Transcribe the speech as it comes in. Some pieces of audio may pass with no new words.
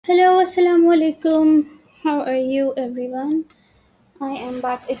Hello, assalamu alaikum. How are you, everyone? I am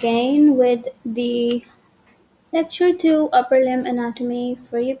back again with the lecture 2 upper limb anatomy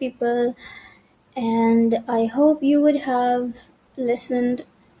for you people, and I hope you would have listened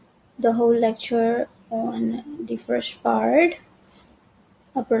the whole lecture on the first part,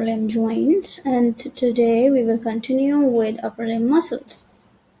 upper limb joints, and today we will continue with upper limb muscles.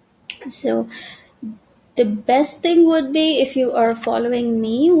 So, the best thing would be if you are following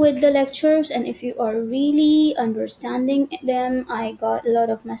me with the lectures and if you are really understanding them. I got a lot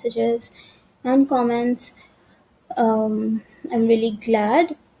of messages and comments. I'm really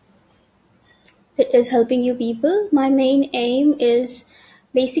glad it is helping you people. My main aim is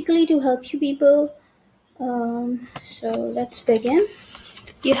basically to help you people. So let's begin.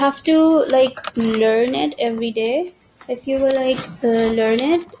 You have to learn it every day. If you will learn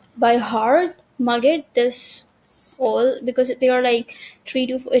it by heart, mug it this all, because they are like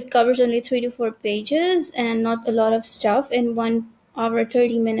it covers only 3 to 4 pages and not a lot of stuff in 1 hour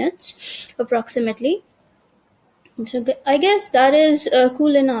 30 minutes approximately. So I guess that is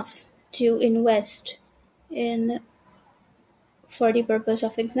cool enough to invest in for the purpose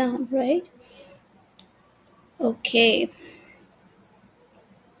of exam, right? Okay,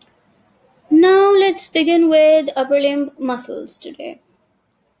 now let's begin with upper limb muscles today.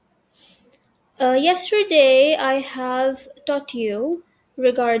 Yesterday, I have taught you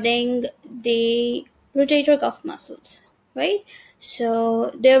regarding the rotator cuff muscles, right? So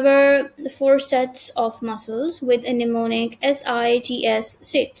there were 4 sets of muscles with a mnemonic SITS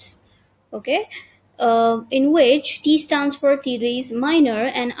sits, okay? In which T stands for teres minor,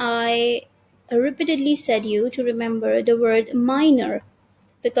 and I repeatedly said you to remember the word minor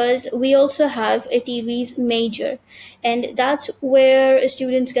because we also have a TV's major, and that's where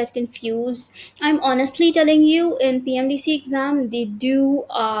students get confused. I'm honestly telling you, in PMDC exam, they do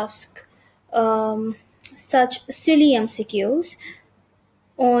ask um, such silly MCQs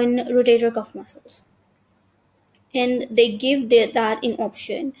on rotator cuff muscles, and they give that in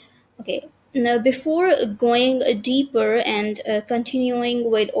option. Okay. Now, before going deeper and continuing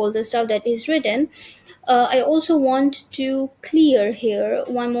with all the stuff that is written, I also want to clear here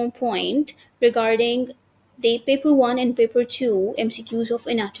one more point regarding the paper 1 and paper 2 MCQs of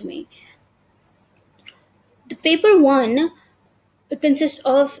anatomy. The paper 1 consists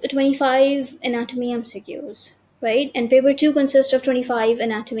of 25 anatomy MCQs, right? And paper 2 consists of 25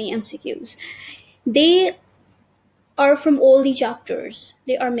 anatomy MCQs. They are from all the chapters,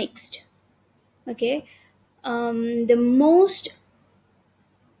 they are mixed, okay? The most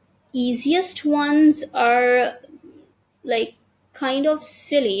easiest ones are like kind of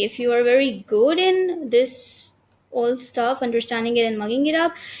silly. If you are very good in this all stuff, understanding it and mugging it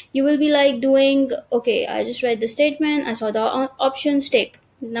up, you will be like doing, okay, I just read the statement, I saw the options, tick.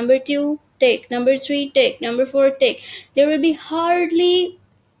 Number 2, tick. Number 3, tick. Number 4, tick. There will be hardly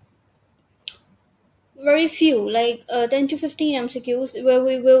very few, 10 to 15 MCQs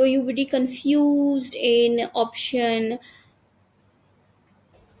where you would be confused in option,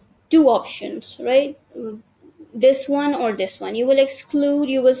 two options, right? This one or this one. You will exclude,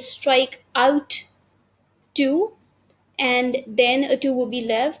 you will strike out two, and then a two will be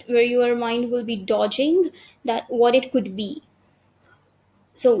left where your mind will be dodging that what it could be.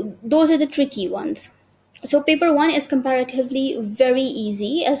 So those are the tricky ones. So paper 1 is comparatively very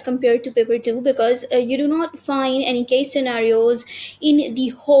easy as compared to paper 2 because you do not find any case scenarios in the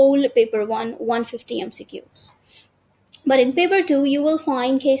whole paper 1 150 MCQs. But in paper 2 you will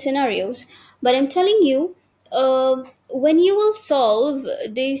find case scenarios. But I'm telling you, when you will solve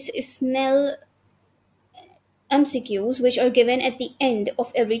these Snell MCQs, which are given at the end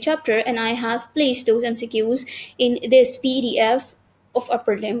of every chapter, and I have placed those MCQs in this PDF of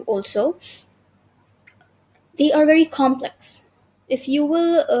upper limb also, they are very complex. If you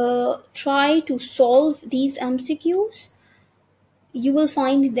will try to solve these MCQs, you will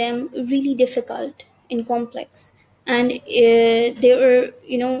find them really difficult and complex. And there are,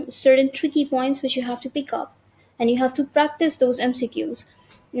 certain tricky points which you have to pick up, and you have to practice those MCQs.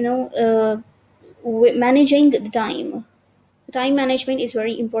 With managing the time. Time management is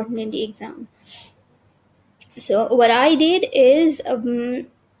very important in the exam. So what I did is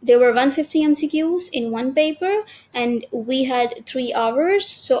there were 150 MCQs in one paper, and we had 3 hours.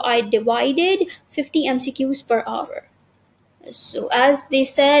 So I divided 50 MCQs per hour. So as they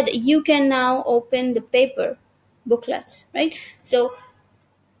said, you can now open the paper booklets, right? So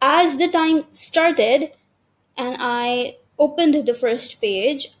as the time started and I opened the first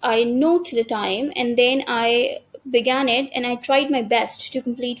page, I note the time, and then I began it and I tried my best to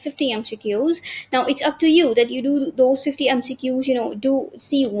complete 50 MCQs. Now it's up to you that you do those 50 MCQs, do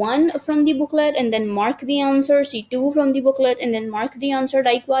see one from the booklet and then mark the answer, see two from the booklet and then mark the answer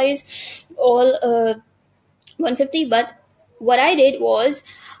likewise, all 150. But what I did was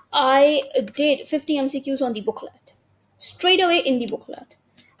I did 50 MCQs on the booklet straight away in the booklet.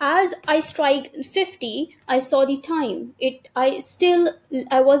 As I strike 50, I saw the time. I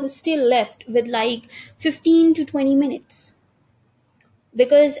was still left with like 15 to 20 minutes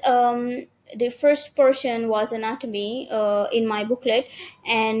because the first portion was anatomy in my booklet,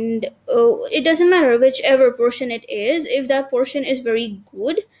 and it doesn't matter whichever portion it is. If that portion is very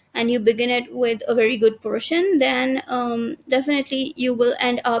good and you begin it with a very good portion, then definitely you will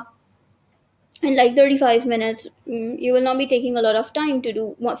end up in like 35 minutes. You will not be taking a lot of time to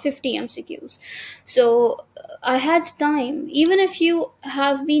do 50 MCQs. So I had time. Even if you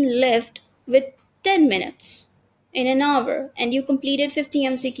have been left with 10 minutes in an hour and you completed 50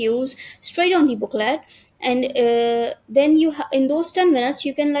 MCQs straight on the booklet, and then in those 10 minutes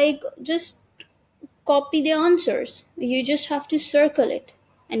you can like just copy the answers. You just have to circle it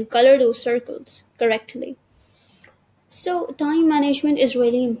and color those circles correctly. So time management is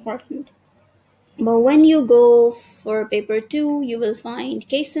really important. But when you go for paper 2, you will find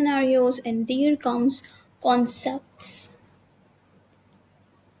case scenarios, and there comes concepts.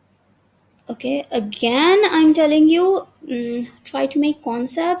 Okay, again, I'm telling you, try to make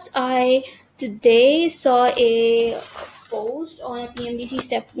concepts. I today saw a post on a pmdc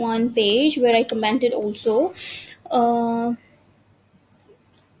step 1 page where I commented also.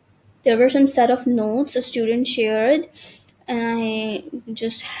 There were some set of notes a student shared, and I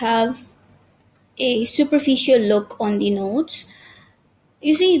just have a superficial look on the notes.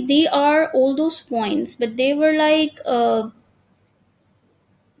 You see, they are all those points, but they were like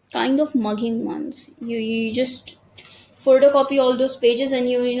kind of mugging ones. You just photocopy all those pages and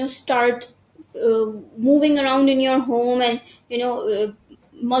you start moving around in your home and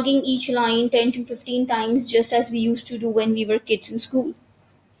mugging each line 10 to 15 times, just as we used to do when we were kids in school.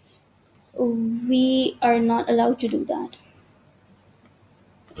 We are not allowed to do that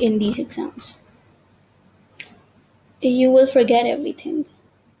in these exams. You will forget everything.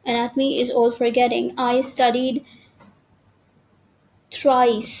 Anatomy is all forgetting. I studied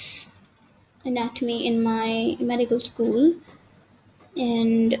thrice anatomy in my medical school,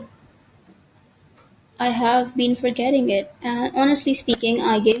 and I have been forgetting it. And honestly speaking,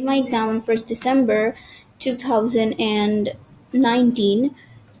 I gave my exam on 1st December 2019,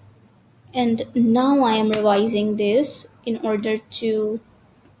 and now I am revising this in order to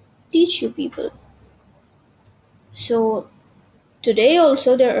teach you people. So today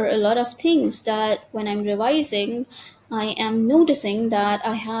also there are a lot of things that when I'm revising, I am noticing that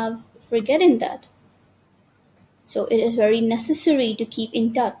I have forgotten that. So it is very necessary to keep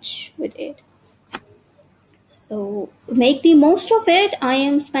in touch with it. So make the most of it. I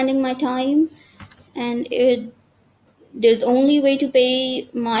am spending my time, and the only way to pay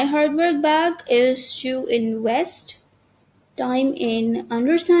my hard work back is to invest time in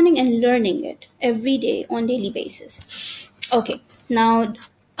understanding and learning it every day on daily basis. Okay, now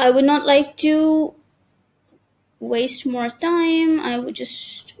I would not like to waste more time. I would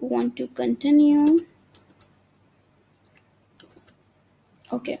just want to continue.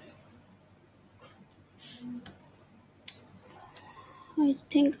 Okay. I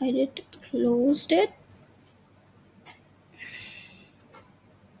think I did closed it.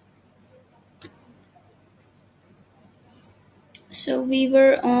 So we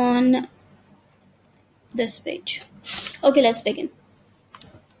were on this page. Okay, let's begin.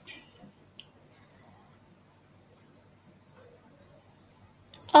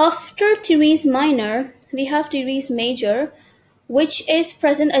 After teres minor, we have teres major, which is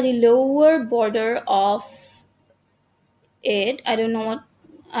present at the lower border of it. I don't know what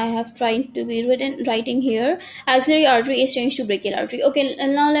I have tried to be writing here. Axillary artery is changed to brachial artery. Okay,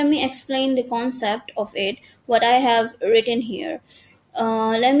 and now let me explain the concept of it, what I have written here.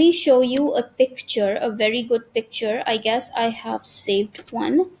 Let me show you a picture, a very good picture. I guess I have saved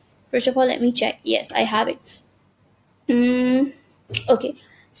one. First of all, let me check. Yes, I have it. Okay,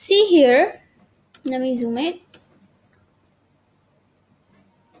 see here. Let me zoom it.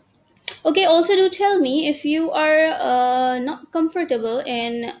 Okay, also do tell me if you are not comfortable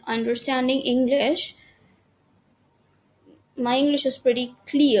in understanding English. My English is pretty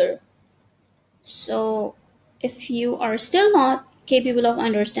clear. So if you are still not capable of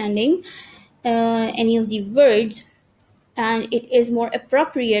understanding any of the words, and it is more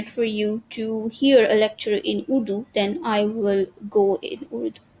appropriate for you to hear a lecture in Urdu, then I will go in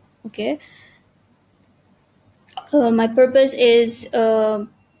Urdu. Okay. My purpose is to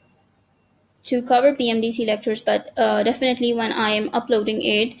cover PMDC lectures, but definitely when I am uploading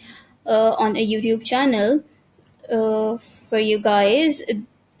it on a YouTube channel for you guys,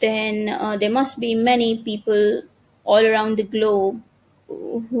 then there must be many people all around the globe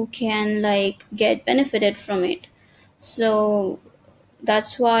who can like get benefited from it. So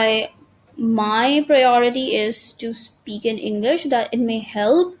that's why my priority is to speak in English, that it may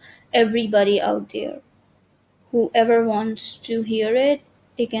help everybody out there. Whoever wants to hear it,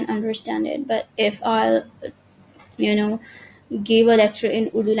 they can understand it. But if I'll, you know, give a lecture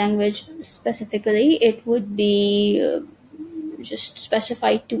in Urdu language specifically, it would be just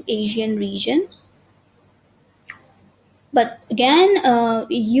specified to Asian region. But again,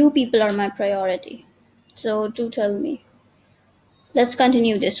 you people are my priority. So do tell me. Let's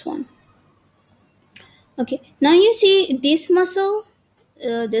continue this one. Okay, now you see this muscle,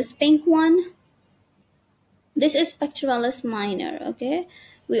 this pink one. This is pectoralis minor. Okay,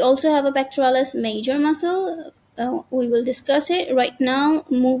 we also have a pectoralis major muscle. We will discuss it right now.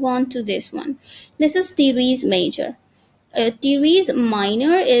 Move on to this one. This is teres major. Teres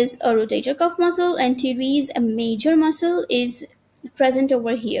minor is a rotator cuff muscle, and teres major muscle is present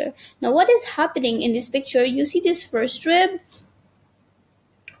over here. Now, what is happening in this picture? You see this first rib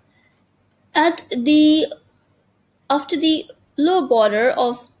at the after the lower border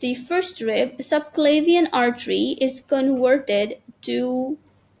of the first rib, subclavian artery is converted to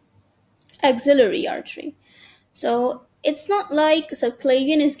axillary artery. So it's not like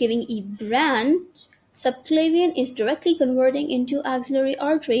subclavian is giving a branch. Subclavian is directly converting into axillary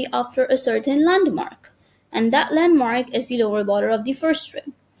artery after a certain landmark. And that landmark is the lower border of the first rib.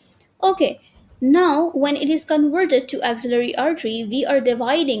 Okay, now when it is converted to axillary artery, we are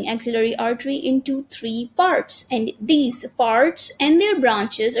dividing axillary artery into three parts, and these parts and their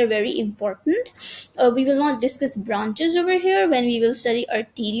branches are very important. We will not discuss branches over here. When we will study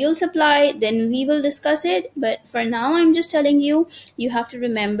arterial supply, then we will discuss it. But for now, I'm just telling you, you have to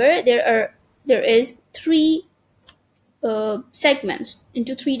remember there is three segments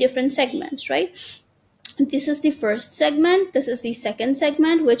into three different segments, right? This is the first segment, this is the second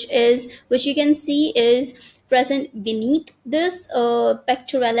segment, which you can see is present beneath this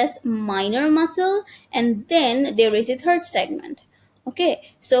pectoralis minor muscle, and then there is a third segment. Okay,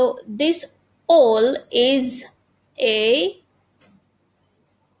 so this all is a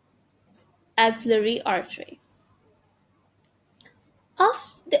axillary artery.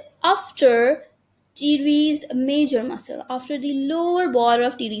 After teres major muscle, after the lower border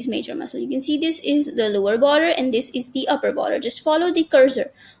of teres major muscle, you can see this is the lower border and this is the upper border. Just follow the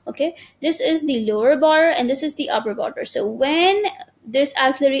cursor. Okay, this is the lower border and this is the upper border. So when this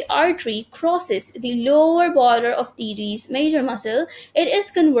axillary artery crosses the lower border of teres major muscle, it is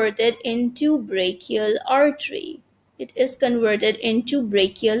converted into brachial artery. It is converted into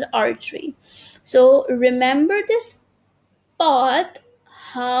brachial artery. So remember this path,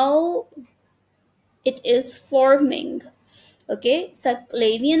 how it is forming. Okay,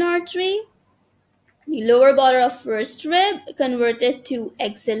 subclavian artery, the lower border of first rib converted to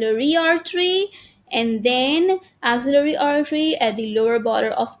axillary artery, and then axillary artery at the lower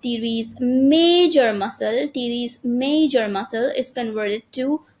border of teres major muscle. Teres major muscle is converted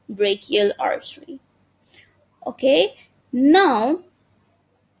to brachial artery. Okay, now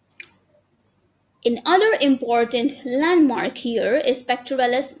another important landmark here is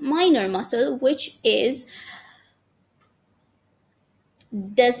pectoralis minor muscle, which is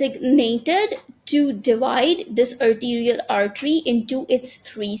designated to divide this arterial artery into its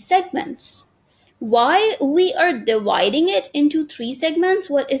three segments. Why we are dividing it into three segments?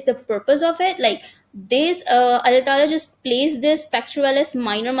 What is the purpose of it? Like this, Allah just placed this pectoralis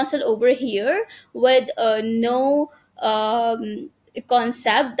minor muscle over here with no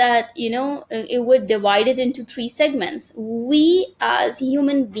concept that it would divide it into three segments. We as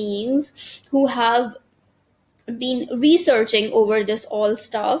human beings who have been researching over this all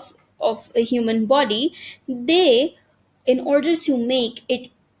stuff of a human body, they, in order to make it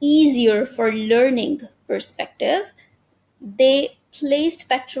easier for learning perspective, they placed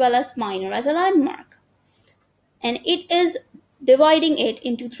pectoralis minor as a landmark, and it is dividing it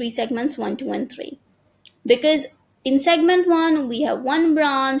into three segments, 1, 2, and 3, because in segment 1 we have one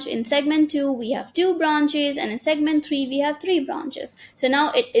branch, in segment 2 we have two branches, and in segment 3 we have three branches. So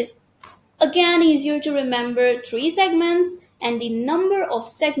now it is again easier to remember three segments, and the number of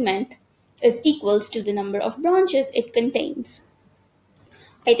segment is equals to the number of branches it contains.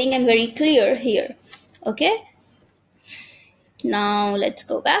 I think I'm very clear here. Okay, now let's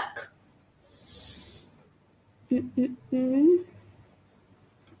go back.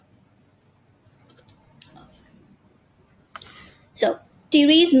 So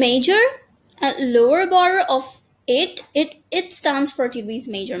teres major, at lower border of it stands for teres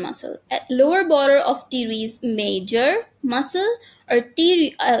major muscle. At lower border of teres major muscle, or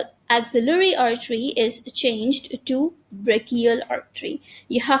axillary artery is changed to brachial artery.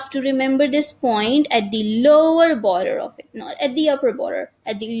 You have to remember this point at the lower border of it, not at the upper border,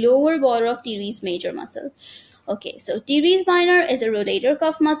 at the lower border of teres major muscle. Okay, so teres minor is a rotator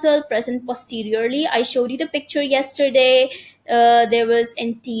cuff muscle present posteriorly. I showed you the picture yesterday. There was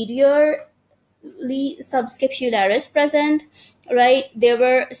anteriorly subscapularis present, right? There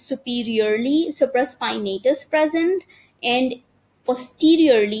were superiorly supraspinatus present, and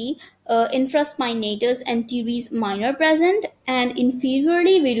posteriorly infraspinatus and teres minor present, and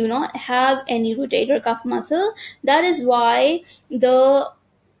inferiorly we do not have any rotator cuff muscle. That is why the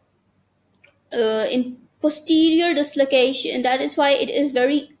in posterior dislocation, that is why it is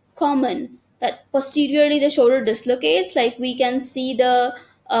very common that posteriorly the shoulder dislocates, like we can see the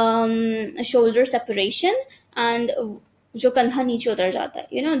shoulder separation, and जो कंधा नीचे उतर जाता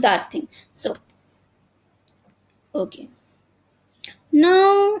है, that thing. So okay,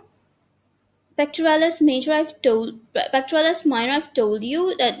 now pectoralis minor, I've told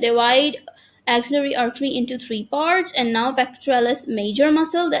you that divide axillary artery into three parts, and now pectoralis major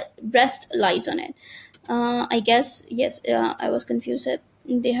muscle, that breast lies on it. I guess yes, I was confused that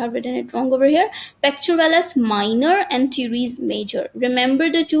they have written it wrong over here. Pectoralis minor and teres major. Remember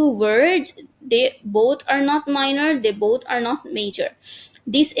the two words, they both are not minor, they both are not major.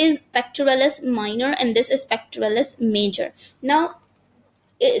 This is pectoralis minor and this is pectoralis major. Now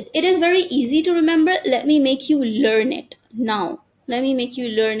it is very easy to remember. Let me make you learn it now.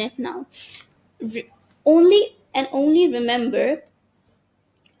 Only and only remember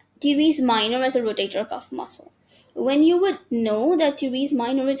teres minor as a rotator cuff muscle. When you would know that teres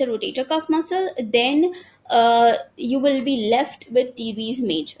minor is a rotator cuff muscle, then you will be left with teres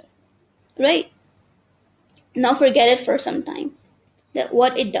major, right? Now forget it for some time. That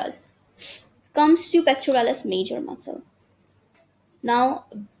what it does. Comes to pectoralis major muscle. Now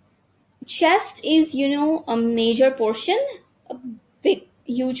chest is, a major portion, a big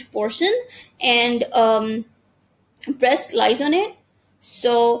huge portion, and breast lies on it.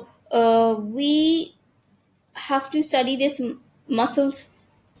 So we have to study this muscle's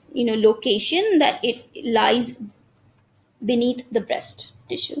location, that it lies beneath the breast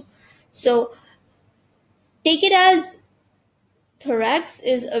tissue. So take it as thorax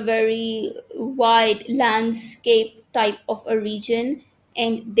is a very wide landscape type of a region,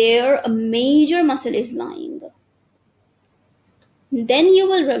 and there a major muscle is lying. Then you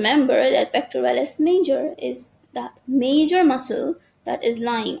will remember that pectoralis major is that major muscle that is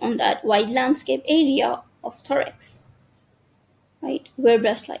lying on that wide landscape area of thorax, right, where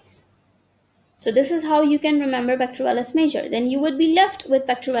breast lies. So this is how you can remember pectoralis major. Then you would be left with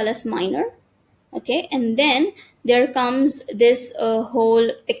pectoralis minor. Okay, and then there comes this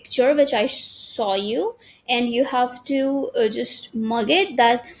whole picture which I saw you, and you have to just mug it,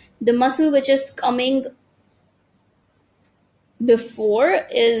 that the muscle which is coming before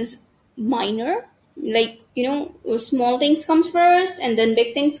is minor. Like, small things comes first and then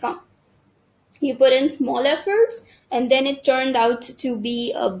big things come. You put in small efforts and then it turned out to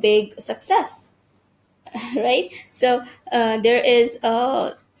be a big success. Right? So there is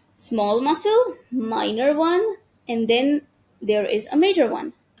a small muscle, minor one, and then there is a major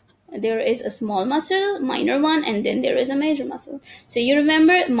one. There is a small muscle, minor one, and then there is a major muscle. So you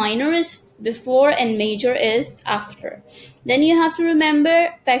remember minor is before and major is after. Then you have to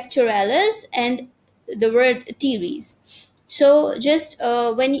remember pectoralis and the word teres. So just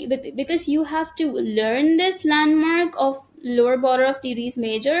because you have to learn this landmark of lower border of teres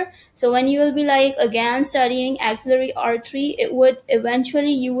major, so when you will be like again studying axillary artery, it would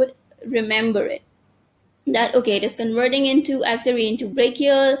eventually you would remember it, that okay, it is converting into axillary into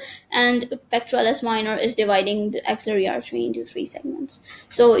brachial, and pectoralis minor is dividing the axillary artery into three segments.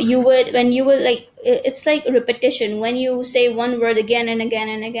 So you would, when you would like, it's like repetition. When you say one word again and again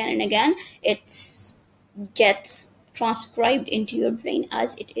and again and again, it gets transcribed into your brain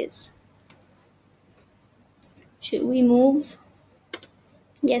as it is. Should we move?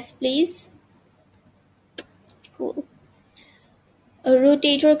 Yes, please. Cool. A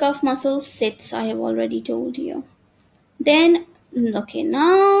rotator cuff muscle sits, I have already told you. Then, okay,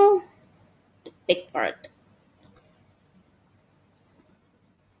 now the big part.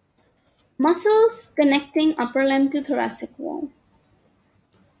 Muscles connecting upper limb to thoracic wall.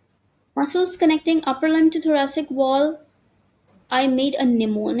 Muscles connecting upper limb to thoracic wall, I made a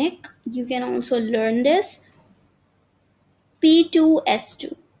mnemonic. You can also learn this.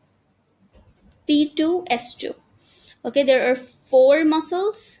 P2S2. P2S2. Okay, there are four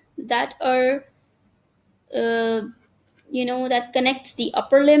muscles that are uh, that connects the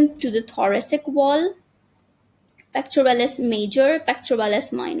upper limb to the thoracic wall: pectoralis major,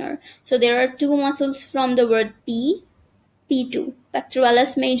 pectoralis minor. So there are two muscles from the word P2,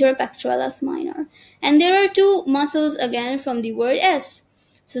 pectoralis major, pectoralis minor. And there are two muscles again from the word S.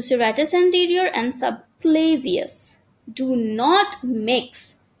 So serratus anterior and subclavius. Do not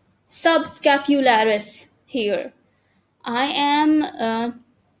mix subscapularis here. I am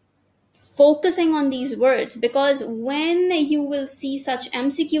focusing on these words because when you will see such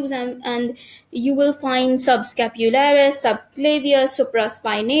MCQs, and you will find subscapularis, subclavius,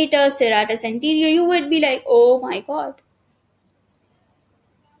 supraspinatus, serratus anterior, you would be like, oh my god,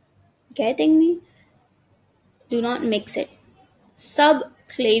 getting me? Do not mix it.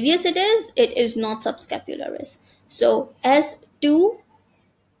 Subclavius it is not subscapularis. So S2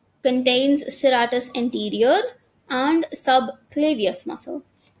 contains serratus anterior and subclavius muscle.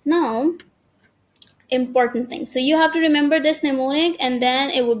 Now, important thing. So you have to remember this mnemonic and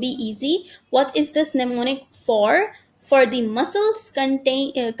then it will be easy. What is this mnemonic for? For the muscles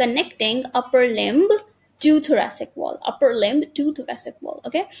connecting upper limb to thoracic wall. Upper limb to thoracic wall.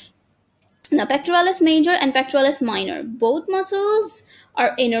 Okay. Now pectoralis major and pectoralis minor. Both muscles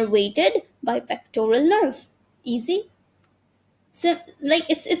are innervated by pectoral nerve. Easy. So like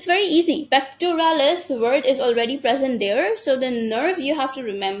it's very easy. Pectoralis word is already present there. So the nerve you have to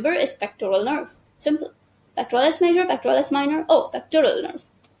remember is pectoral nerve. Simple. Pectoralis major, pectoralis minor. Oh, pectoral nerve.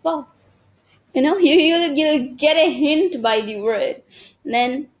 Wow. You get a hint by the word.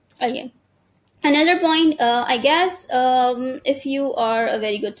 Then again. Another point, I guess, if you are a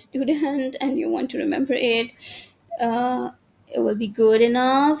very good student and you want to remember it, it will be good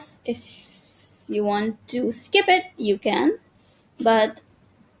enough. If you want to skip it, you can. But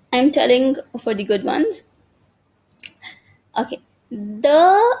I'm telling for the good ones. Okay,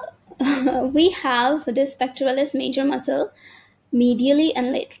 we have this pectoralis major muscle medially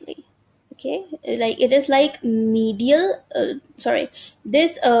and laterally. Okay, like it is like medial. Sorry,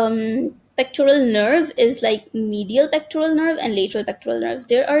 this pectoral nerve is like medial pectoral nerve and lateral pectoral nerve.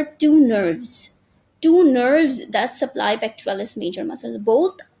 There are two nerves that supply pectoralis major muscle.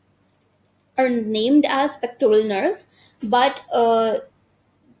 Both are named as pectoral nerve, but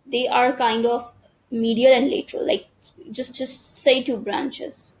they are kind of medial and lateral, like just say two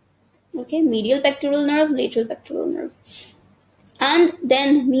branches. Okay, medial pectoral nerve, lateral pectoral nerve. And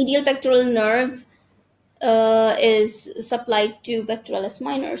then medial pectoral nerve is supplied to pectoralis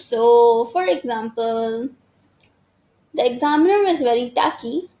minor. So for example, the examiner is very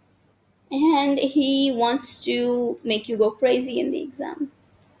tacky and he wants to make you go crazy in the exam.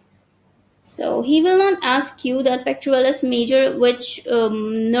 So he will not ask you that pectoralis major, which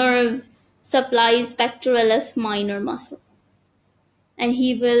nerve supplies pectoralis minor muscle. And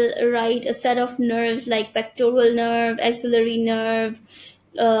he will write a set of nerves like pectoral nerve, axillary nerve,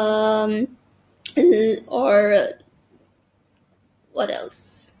 or what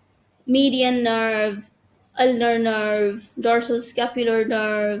else? Median nerve, ulnar nerve, dorsal scapular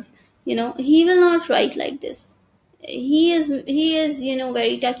nerve. He will not write like this. He is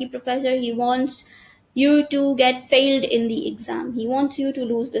very tacky professor. He wants you to get failed in the exam. He wants you to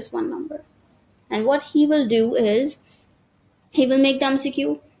lose this one number. And what he will do is he will make the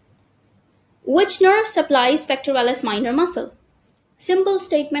MCQ. Which nerve supplies pectoralis minor muscle? Simple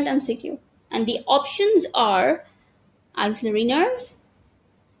statement MCQ. And the options are axillary nerve,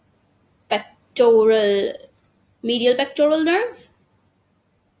 pectoral, medial pectoral nerve,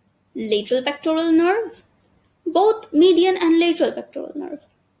 lateral pectoral nerve, both median and lateral pectoral nerve.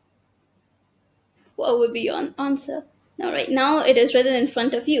 What would be your answer? Now, right now it is written in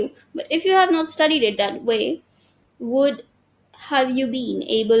front of you, but if you have not studied it that way, would have you been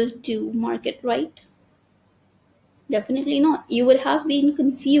able to mark it right? Definitely not. You would have been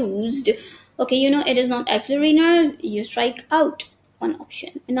confused. Okay, it is not axillary nerve. You strike out one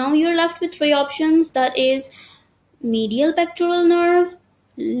option. Now you're left with three options. That is medial pectoral nerve,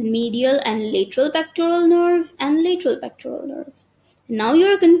 medial and lateral pectoral nerve, and lateral pectoral nerve. Now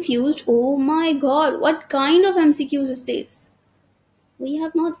you're confused. Oh my god, what kind of MCQs is this? We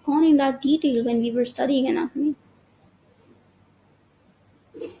have not gone in that detail when we were studying anatomy.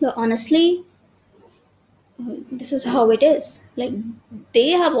 But honestly, this is how it is. Like, they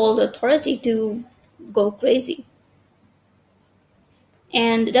have all the authority to go crazy.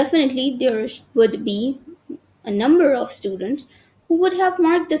 And definitely there would be a number of students who would have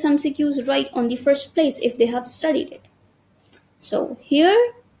marked the MCQs right on the first place if they have studied it. So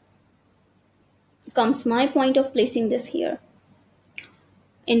here comes my point of placing this here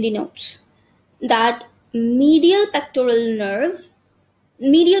in the notes, that medial pectoral nerve.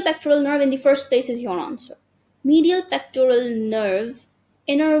 Medial pectoral nerve in the first place is your answer. Medial pectoral nerve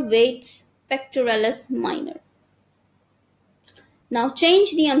innervates pectoralis minor. Now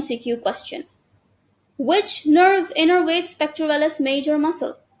change the MCQ question. Which nerve innervates pectoralis major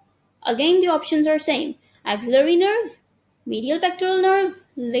muscle? Again, the options are same. Axillary nerve, medial pectoral nerve,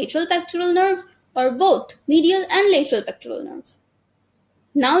 lateral pectoral nerve, or both medial and lateral pectoral nerve.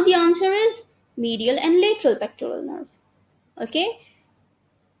 Now the answer is medial and lateral pectoral nerve. Okay?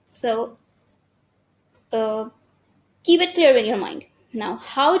 So, keep it clear in your mind. Now,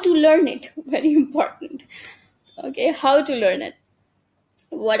 how to learn it? Very important. Okay, how to learn it?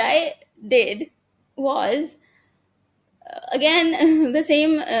 What I did was, again, the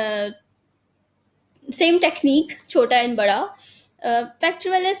same technique, छोटा and बड़ा.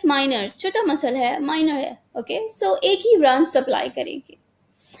 Pectoralis minor, छोटा muscle है, minor है. Okay, so एक ही branch supply करेगी.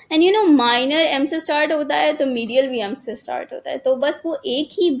 And you know minor M से start होता है तो मीडियल भी एम से स्टार्ट होता है, तो बस वो एक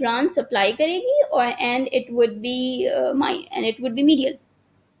ही ब्रांच सप्लाई करेगी और and it would be medial,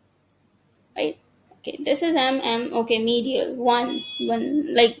 right. Okay, this is M, okay, medial, one,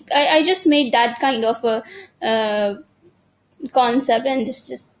 like, I just made that kind of a concept and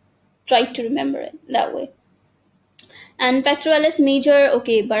just tried to remember it that way. And pectoralis major,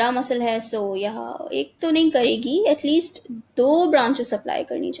 okay, बड़ा muscle है, सो यहाँ एक तो नहीं करेगी, at least 2 branches supply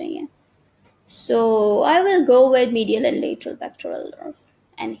करनी चाहिए. So I will go with medial and lateral pectoral nerve.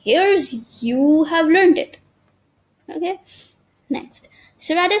 And here's, you have learned it. Okay. Next,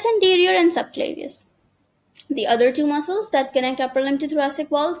 serratus anterior and subclavius. The other 2 muscles that connect upper limb to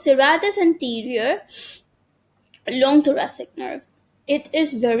thoracic wall. Serratus anterior, long thoracic nerve. It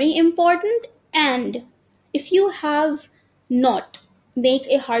is very important, and if you have not make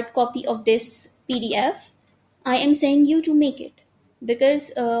a hard copy of this PDF, I am saying you to make it,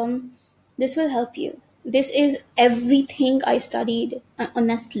 because this will help you. This is everything I studied,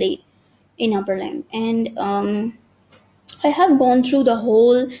 honestly, in upper limb, and I have gone through the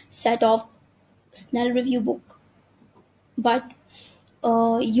whole set of Snell review book, but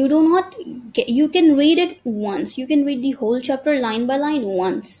you do not get, you can read it once, you can read the whole chapter line by line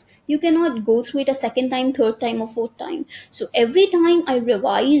once. You cannot go through it a second time, third time, or fourth time. So every time I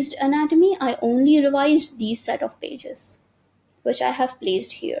revised anatomy, I only revised these set of pages, which I have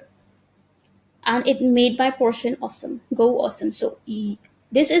placed here. And it made my portion awesome. Go awesome. So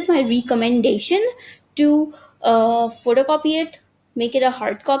this is my recommendation to photocopy it, make it a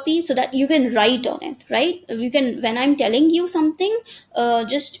hard copy so that you can write on it, right? You can, when I'm telling you something,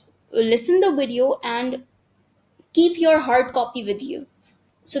 just listen the video and keep your hard copy with you,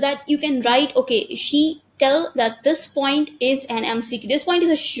 so that you can write, okay, she tell that this point is an MCQ, this point is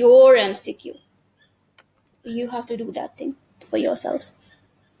a sure MCQ. You have to do that thing for yourself,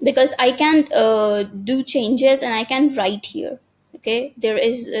 because I can't do changes and I can't write here. Okay, there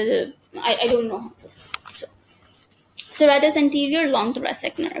is I don't know how to. So, serratus anterior, long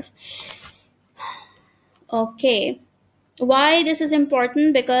thoracic nerve. Okay, why this is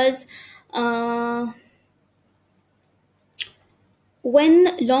important? Because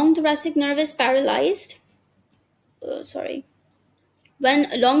when long thoracic nerve is paralyzed, when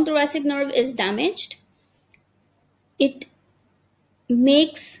long thoracic nerve is damaged, it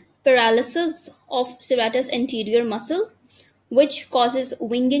makes paralysis of serratus anterior muscle, which causes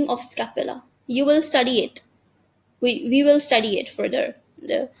winging of scapula. You will study it. We will study it further.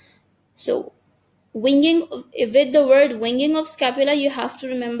 So winging, with the word winging of scapula, you have to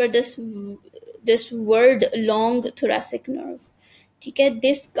remember this word, long thoracic nerve. Okay,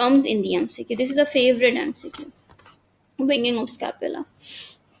 this comes in the MCQ. This is a favorite MCQ. Winging of scapula.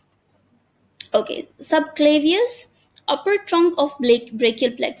 Okay, subclavius, upper trunk of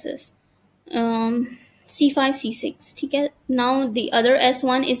brachial plexus. C5, C6. Okay? Now the other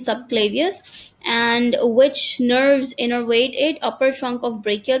S1 is subclavius, and which nerves innervate it? Upper trunk of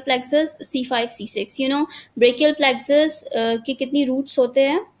brachial plexus, C5, C6. You know, brachial plexus की कितनी roots होते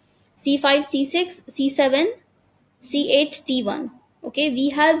हैं? C5, C6, C7, C8, T1. Okay, we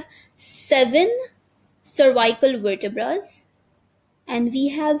have 7 cervical vertebrae and we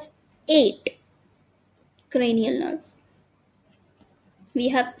have 8 cranial nerves. We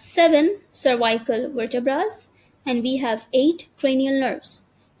have 7 cervical vertebrae and we have 8 cranial nerves.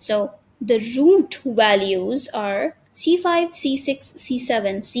 So the root values are C5, C6,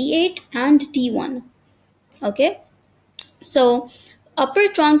 C7, C8 and T1. Okay, so upper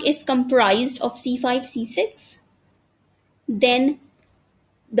trunk is comprised of C5, C6. Then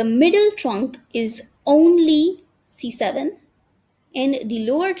the middle trunk is only C7 and the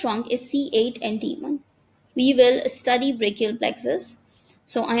lower trunk is C8 and T1. We will study brachial plexus.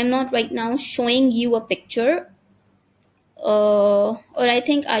 So I am not right now showing you a picture, or I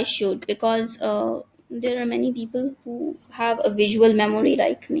think I should, because there are many people who have a visual memory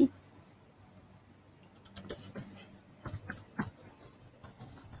like me.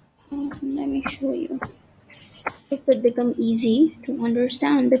 Let me show you. It would become easy to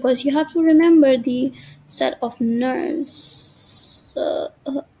understand because you have to remember the set of nerves.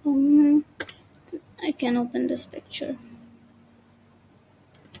 I can open this picture.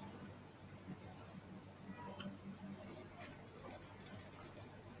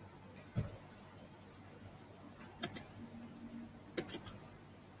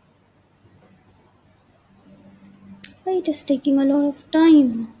 Why it is taking a lot of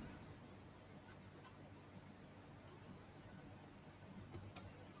time?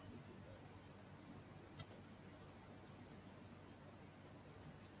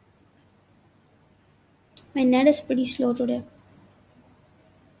 My net is pretty slow today.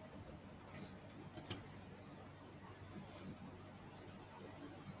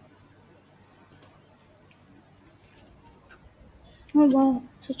 Oh wow,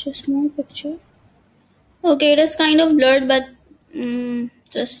 such a small picture. Okay, it is kind of blurred, but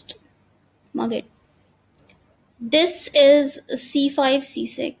just mug it. This is C5,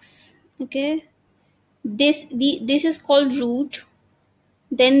 C6. Okay, this is called root.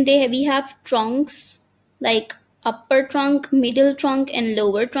 Then we have trunks like upper trunk, middle trunk, and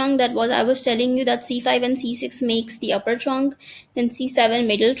lower trunk. That was I was telling you that C5 and C6 makes the upper trunk, then C7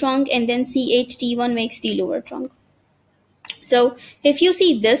 middle trunk, and then C8 T1 makes the lower trunk. So if you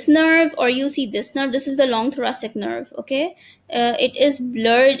see this nerve or you see this nerve, this is the long thoracic nerve. Okay, it is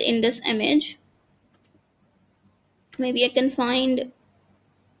blurred in this image. Maybe I can find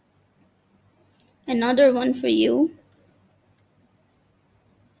another one for you.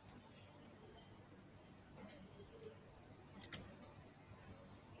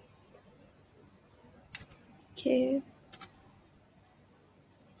 Okay.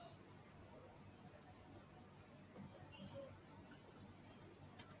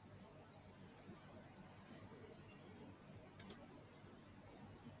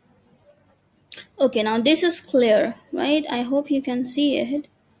 Okay, now this is clear, right? I hope you can see it.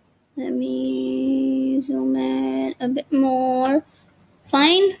 Let me zoom in a bit more.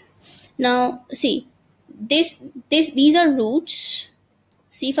 Fine. Now see, these are roots.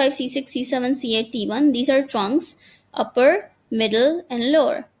 C5, C6, C7, C8, T1. These are trunks, upper, middle, and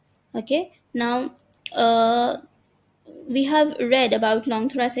lower. Okay. Now, we have read about long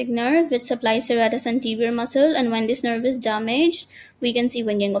thoracic nerve, which supplies serratus anterior muscle, and when this nerve is damaged, we can see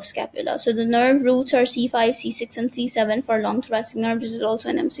winging of scapula. So the nerve roots are C5, C6, and C7 for long thoracic nerve. This is also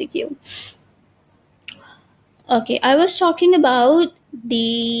an MCQ. Okay, I was talking about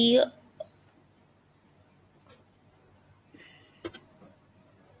the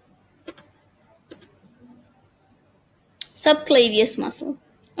subclavius muscle.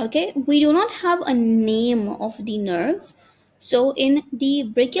 Okay, we do not have a name of the nerve. So in the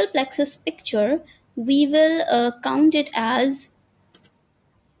brachial plexus picture, we will count it as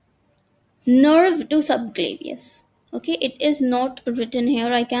nerve to subclavius. Okay, it is not written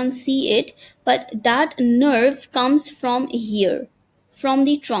here, I can see it, but that nerve comes from here, from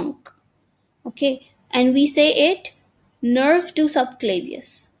the trunk. Okay, and we say it nerve to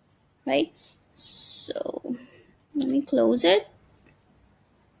subclavius, right? So let me close it.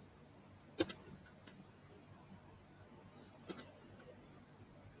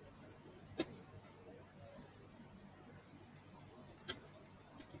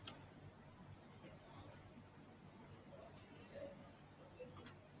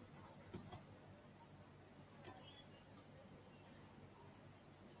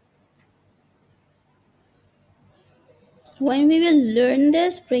 When we will learn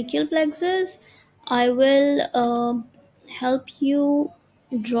this brachial plexus, I will help you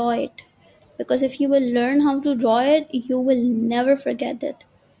draw it, because if you will learn how to draw it, you will never forget it.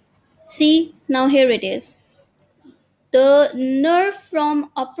 See, now here it is. The nerve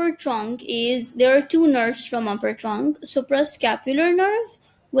from upper trunk is, there are two nerves from upper trunk: suprascapular nerve,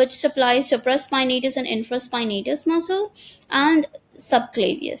 which supplies supraspinatus and infraspinatus muscle, and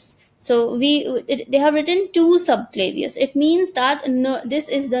subclavius. So they have written two subclavius. It means that this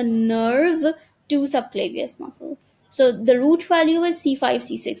is the nerve to subclavius muscle. So the root value is C5,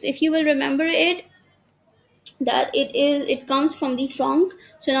 C6. If you will remember it, that it comes from the trunk.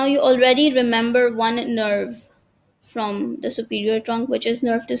 So now you already remember one nerve from the superior trunk, which is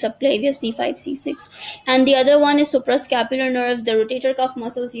nerve to subclavius, C5, C6, and the other one is suprascapular nerve, the rotator cuff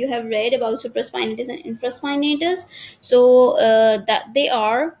muscles. You have read about supraspinatus and infraspinatus. So that they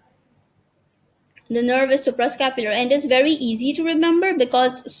are The nerve is suprascapular, and it's very easy to remember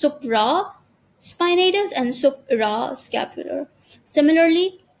because supraspinatus and suprascapular.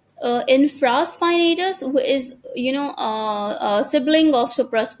 Similarly, infraspinatus is a sibling of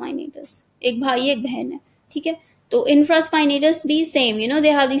supraspinatus. एक भाई एक बहन है, ठीक है. तो infraspinatus भी same,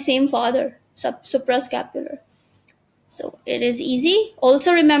 they have the same father, suprascapular. So it is easy.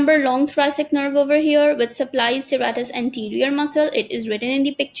 Also remember long thoracic nerve over here, which supplies serratus anterior muscle. It is written in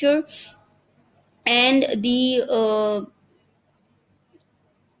the picture. And the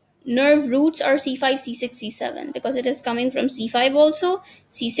nerve roots are C5, C6, C7 because it is coming from C5 also,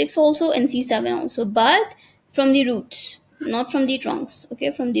 C6 also, and C7 also, but from the roots, not from the trunks. Okay,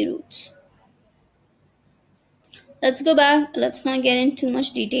 from the roots. Let's go back. Let's not get into too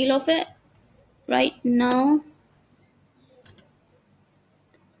much detail of it right now.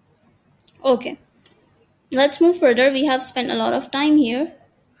 Okay, let's move further. We have spent a lot of time here.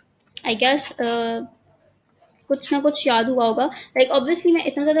 I guess कुछ ना कुछ याद हुआ होगा. Like obviously मैं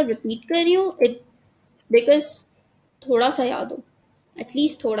इतना ज़्यादा repeat कर रही हूँ it because थोड़ा सा याद हो,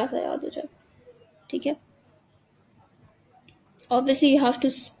 एटलीस्ट थोड़ा सा याद हो जाए, ठीक है. Obviously you have to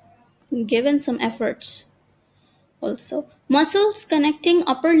give in some efforts also. Muscles connecting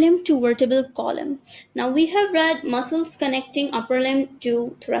upper limb to vertebral column. Now we have read muscles connecting upper limb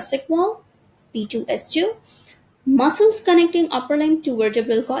to thoracic wall, P2S2. Muscles connecting upper limb to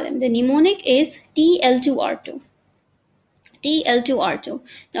vertebral column. The mnemonic is TL2R2. TL2R2.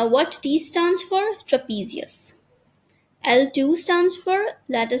 Now what T stands for? Trapezius. L2 stands for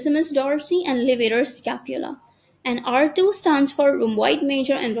latissimus dorsi and levator scapula. And R2 stands for rhomboid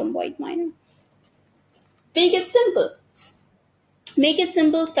major and rhomboid minor. Make it simple. Make it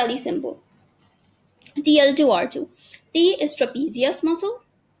simple, study simple. TL2R2. T is trapezius muscle.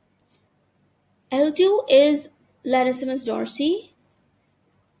 L2 is latissimus dorsi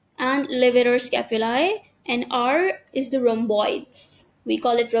and levator scapulae. And R is the rhomboids. We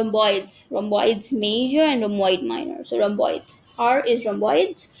call it rhomboids. Rhomboids major and rhomboid minor. So rhomboids. R is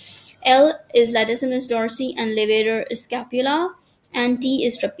rhomboids. L is latissimus dorsi and levator scapula. And T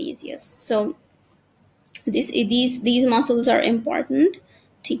is trapezius. So these muscles are important.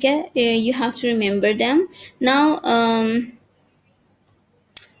 Okay, you have to remember them. Now,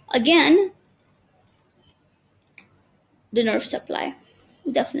 again, the nerve supply,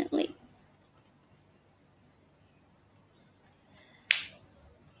 definitely.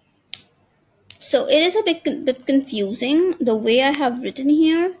 So it is a bit confusing the way I have written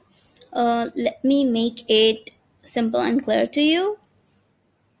here. Let me make it simple and clear to you.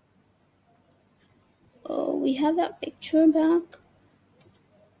 We have that picture back.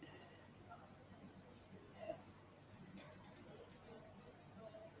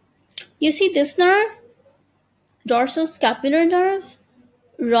 You see this nerve, dorsal scapular nerve,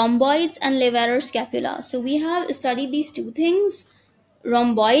 rhomboids and levator scapula. So we have studied these two things,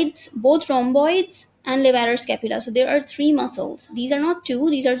 rhomboids, both rhomboids and levator scapula. So there are three muscles. These are not two,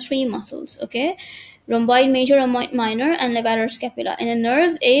 these are three muscles, okay? Rhomboid major, rhomboid minor, and levator scapula. And a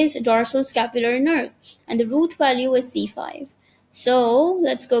nerve is dorsal scapular nerve, and the root value is C5. So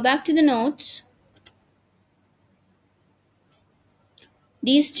let's go back to the notes.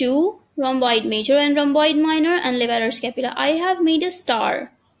 These two, rhomboid major and rhomboid minor, and levator scapula, I have made a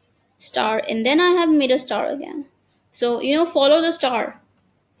star, and then I have made a star again. So, follow the star.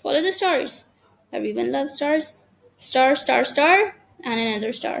 Follow the stars. Everyone loves stars. Star, star, star, and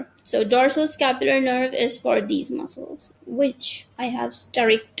another star. So dorsal scapular nerve is for these muscles, which I have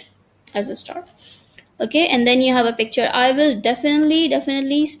streaked as a star. Okay, and then you have a picture. I will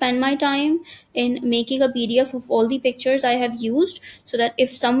definitely spend my time in making a PDF of all the pictures I have used, so that if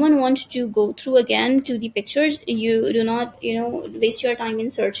someone wants to go through again to the pictures, you do not, waste your time in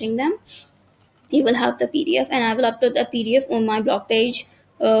searching them. You will have the PDF, and I will upload the PDF on my blog page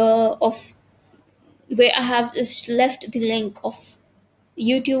of where I have just left the link of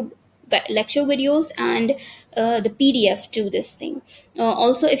YouTube lecture videos and the PDF to this thing.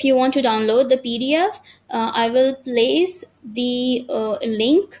 Also, if you want to download the PDF, I will place the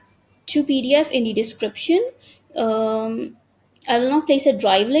link to PDF in the description. I will not place a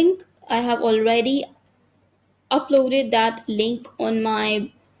drive link. I have already uploaded that link on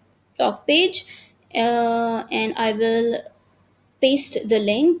my blog page, and I will paste the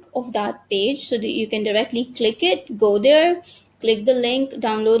link of that page so that you can directly click it, go there, click the link,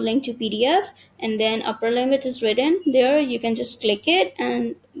 download link to PDF, and then upper limit is written there. You can just click it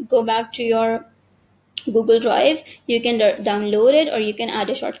and go back to your Google Drive. You can download it, or you can add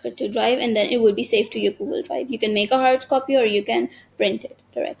a shortcut to Drive, and then it will be saved to your Google Drive. You can make a hard copy, or you can print it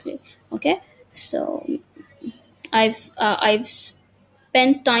directly. Okay, so I've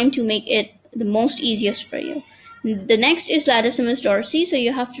spent time to make it the most easiest for you. The next is latissimus dorsi, so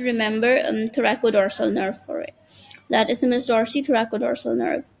you have to remember thoracodorsal nerve for it. Latissimus dorsi, thoracodorsal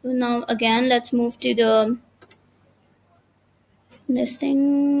nerve. Now again, let's move to the this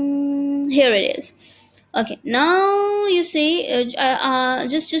thing. Here it is. Okay, now you see,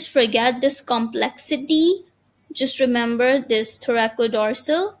 just forget this complexity. Just remember this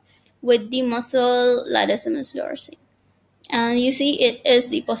thoracodorsal with the muscle latissimus dorsi. And you see it is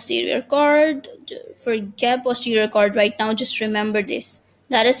the posterior cord. Forget posterior cord right now, just remember this.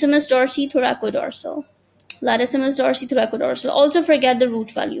 Latissimus dorsi, thoracodorsal. Latissimus dorsi, thoracodorsal. Also forget the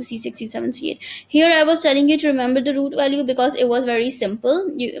root value, C6, C7, C8. Here I was telling you to remember the root value because it was very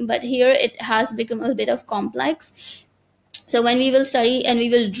simple, but here it has become a bit of complex. So when we will study and we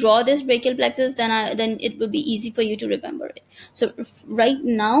will draw this brachial plexus, then it will be easy for you to remember it. So right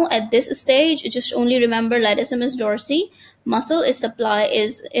now at this stage, just only remember latissimus dorsi. Muscle is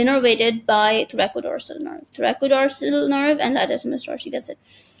innervated by thoracodorsal nerve and latissimus dorsi. That's it.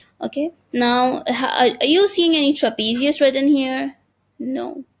 Okay. Now, are you seeing any trapezius written here?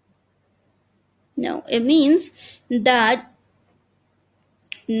 No. No. It means that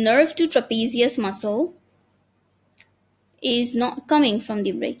nerve to trapezius muscle is not coming from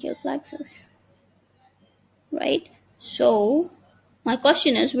the brachial plexus, right? So my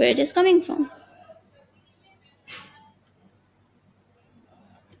question is where it is coming from.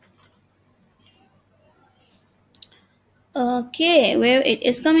 Okay, where it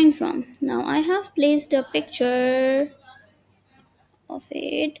is coming from. Now I have placed a picture of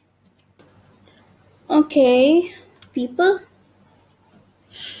it. Okay, people,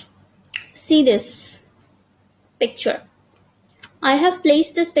 see this picture. I have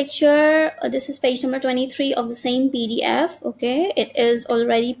placed this picture. This is page number 23 of the same PDF. Okay, it is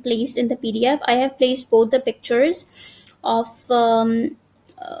already placed in the PDF. I have placed both the pictures of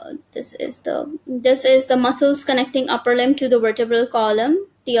this is the muscles connecting upper limb to the vertebral column,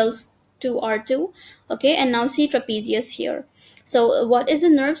 TL2R2. Okay, and now see trapezius here. So what is the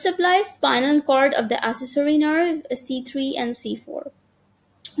nerve supply? Spinal cord of the accessory nerve, C3 and C4.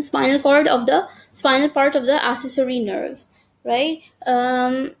 Spinal part of the accessory nerve, right?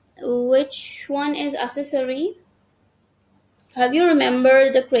 Which one is accessory? Have you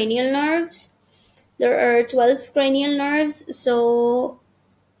remembered the cranial nerves? There are 12 cranial nerves, so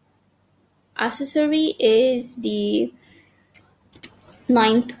accessory is the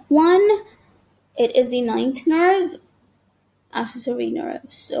ninth one. It is the ninth nerve, accessory nerve.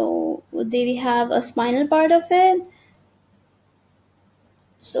 So they have a spinal part of it,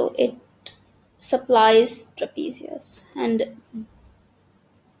 so it supplies trapezius. And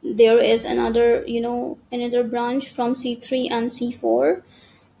there is another branch from C3 and C4,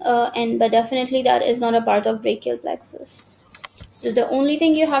 but definitely that is not a part of brachial plexus. So the only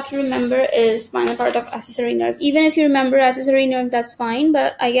thing you have to remember is spinal part of accessory nerve. Even if you remember accessory nerve, that's fine,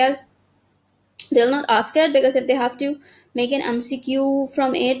 but I guess they'll not ask it, because if they have to make an MCQ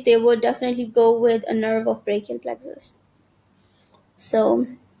from it, they would definitely go with a nerve of brachial plexus. So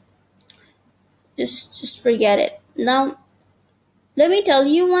just forget it. Now let me tell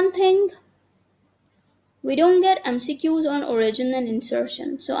you one thing. We don't get MCQs on origin and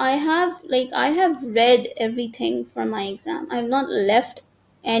insertion. So I have read everything for my exam. I have not left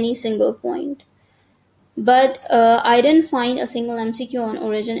any single point. But I didn't find a single MCQ on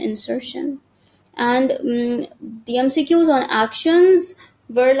origin insertion. And the MCQs on actions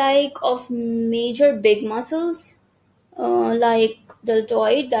were like of major big muscles, like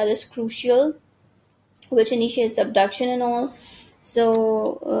deltoid, that is crucial, which initiates abduction and all.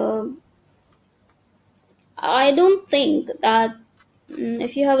 So I don't think that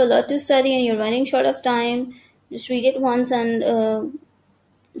if you have a lot to study and you're running short of time, just read it once and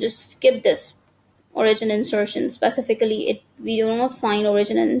just skip this origin insertion. Specifically, we do not find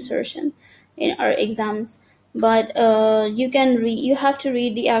origin and insertion in our exams, but you have to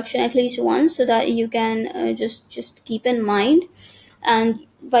read the action at least once, so that you can just keep in mind, and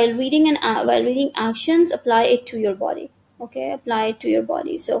while reading actions, apply it to your body. Okay, apply it to your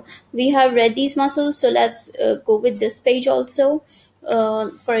body. So we have read these muscles, so let's go with this page also.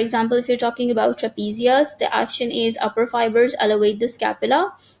 For example, if you're talking about trapezius, the action is upper fibers elevate the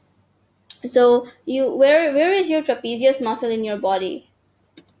scapula. So where is your trapezius muscle in your body?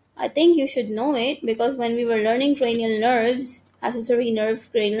 I think you should know it, because when we were learning cranial nerves, accessory nerve,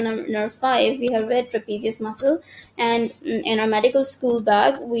 cranial nerve 5, we have read trapezius muscle, and in our medical school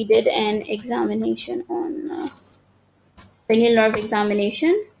bags we did an examination on cranial nerve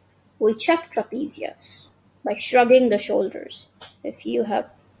examination. We checked trapezius by shrugging the shoulders. If you have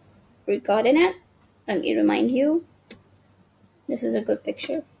forgotten it, let me remind you. This is a good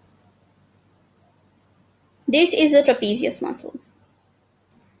picture. This is the trapezius muscle.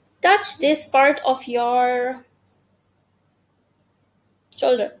 Touch this part of your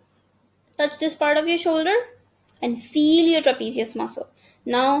shoulder. Touch this part of your shoulder and feel your trapezius muscle.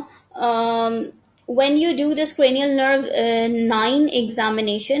 Now, when you do this cranial nerve 9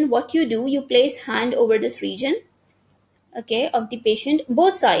 examination, what you do, you place hand over this region, okay, of the patient,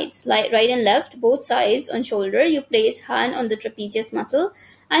 both sides, like right and left, both sides on shoulder. You place hand on the trapezius muscle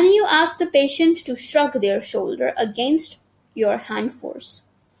and you ask the patient to shrug their shoulder against your hand force.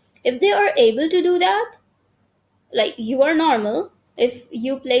 If they are able to do that, like you are normal, if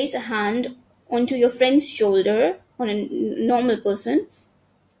you place a hand onto your friend's shoulder on a normal person,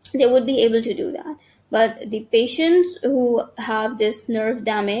 they would be able to do that. But the patients who have this nerve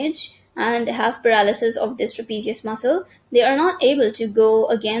damage and have paralysis of this trapezius muscle, they are not able to go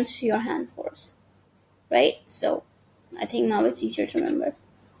against your hand force, right? So I think now it's easier to remember.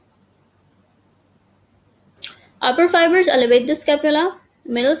 Upper fibers elevate the scapula,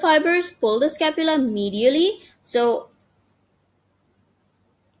 middle fibers pull the scapula medially. So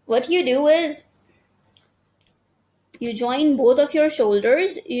what you do is you join both of your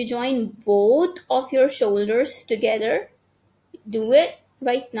shoulders, together. Do it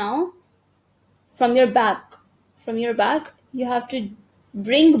right now. From your back, you have to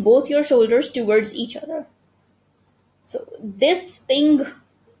bring both your shoulders towards each other. So this thing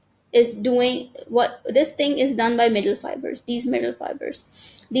is done by middle fibers. These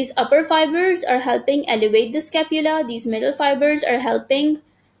upper fibers are helping elevate the scapula. These middle fibers are helping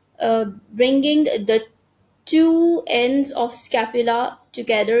bringing the two ends of scapula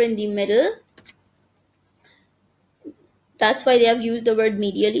together in the middle. That's why they have used the word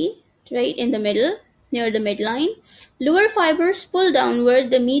medially, right, in the middle, near the midline. Lower fibers pull downward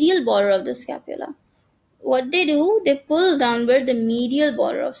the medial border of the scapula. What they do, they pull downward the medial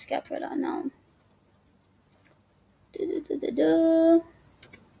border of scapula. Now,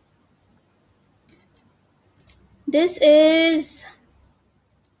 this is,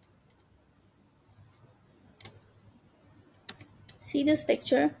 see this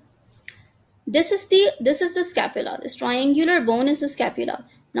picture? This is the scapula. This triangular bone is the scapula.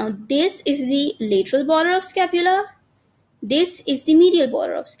 Now this is the lateral border of scapula. This is the medial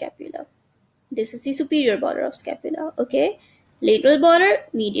border of scapula. This is the superior border of scapula. Okay, lateral border,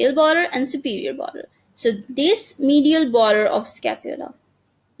 medial border, and superior border. So this medial border of scapula,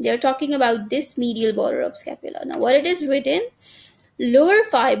 they are talking about this medial border of scapula. Now what it is written, lower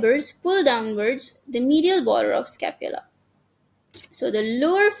fibers pull downwards the medial border of scapula. So the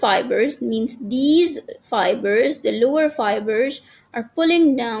lower fibers means the lower fibers are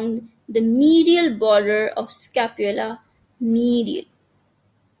pulling down the medial border of scapula medial.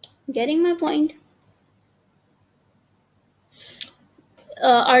 Getting my point?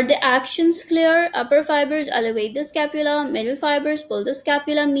 Are the actions clear? Upper fibers elevate the scapula, middle fibers pull the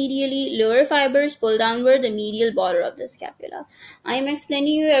scapula medially, lower fibers pull downward the medial border of the scapula. I am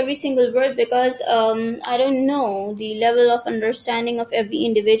explaining you every single word because I don't know the level of understanding of every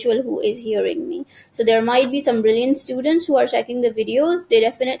individual who is hearing me. So there might be some brilliant students who are checking the videos. They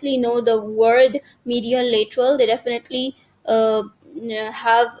definitely know the word medial, lateral. They definitely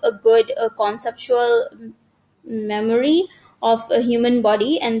have a good conceptual memory of a human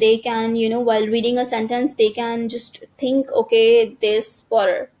body, and they can, while reading a sentence, they can just think, okay, this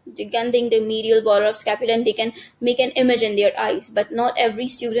border, they can think the medial border of scapula, and they can make an image in their eyes. But not every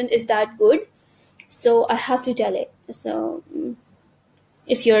student is that good, so I have to tell it. So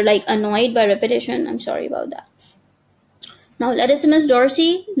if you're like annoyed by repetition, I'm sorry about that. Now latissimus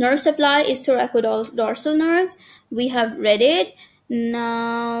dorsi, nerve supply is thoracodorsal nerve. We have read it.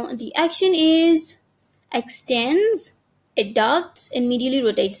 Now the action is extends, adducts, and medially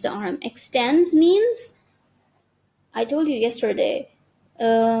rotates the arm. Extends means, I told you yesterday,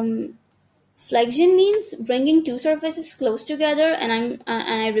 flexion means bringing two surfaces close together, and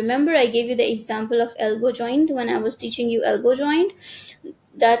I remember I gave you the example of elbow joint when I was teaching you elbow joint,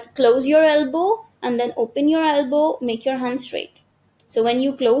 that close your elbow and then open your elbow, make your hand straight. So when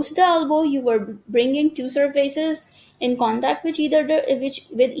you close the elbow, you were bringing two surfaces in contact with each other,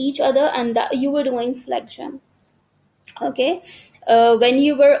 and that you were doing flexion. Okay, when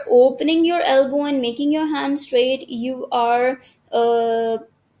you were opening your elbow and making your hand straight, you are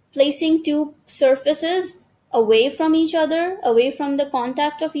placing two surfaces away from each other, away from the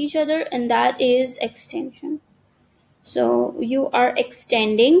contact of each other, and that is extension. So you are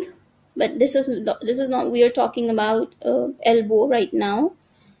extending, but this is not, we are talking about elbow right now.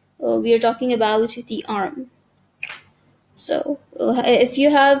 We are talking about the arm. So if you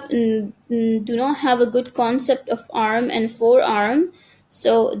do not have a good concept of arm and forearm,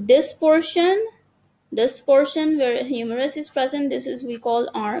 so this portion This portion where humerus is present, this is we call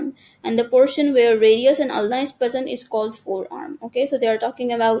arm, and the portion where radius and ulna is present is called forearm. Okay, so they are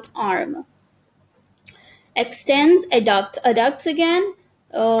talking about arm. Extends, adducts again,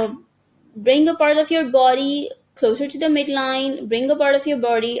 uh, bring a part of your body closer to the midline, bring a part of your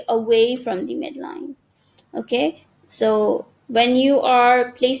body away from the midline. Okay, so when you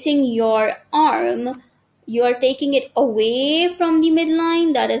are placing your arm, you are taking it away from the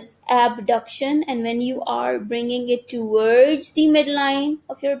midline, that is abduction, and when you are bringing it towards the midline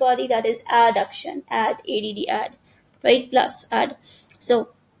of your body, that is adduction. Add, right, plus add. So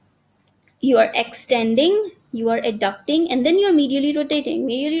you are extending, you are adducting, and then you're medially rotating.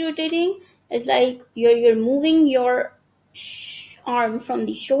 Medially rotating is like you're moving your arm from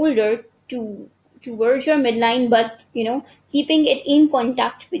the shoulder to towards your midline, but keeping it in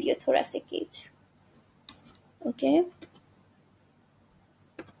contact with your thoracic cage. Okay.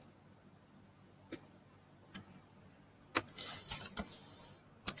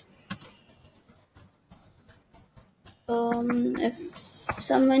 If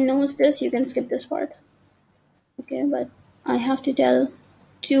someone knows this, you can skip this part. Okay, but I have to tell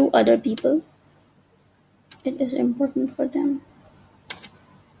two other people. It is important for them.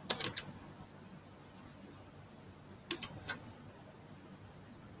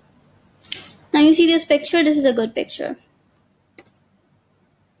 Now you see this picture. This is a good picture.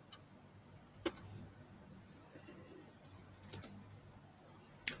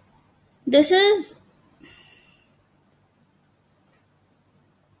 This is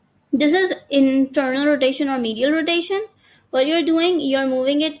internal rotation or medial rotation. What you're doing, you're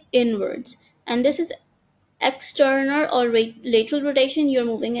moving it inwards, and this is external or lateral rotation, you're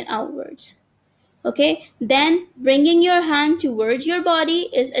moving it outwards. Okay, then bringing your hand towards your body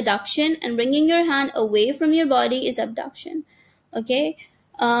is adduction, and bringing your hand away from your body is abduction. Okay,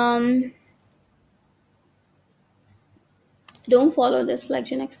 don't follow this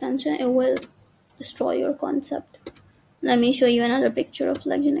flexion extension, it will destroy your concept. Let me show you another picture of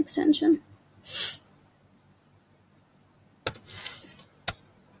flexion extension.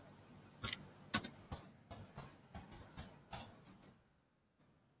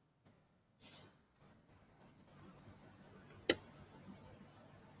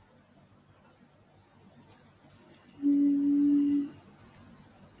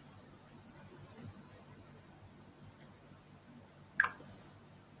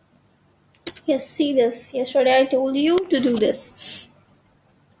 Yes, see this. Yesterday I told you to do this.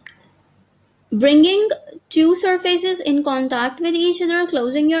 Bringing two surfaces in contact with each other,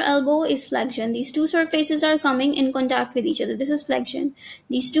 closing your elbow, is flexion. These two surfaces are coming in contact with each other. This is flexion.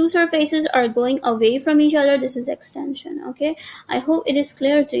 These two surfaces are going away from each other. This is extension. Okay, I hope it is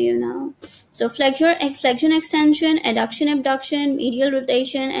clear to you now. So flexion extension, adduction abduction, medial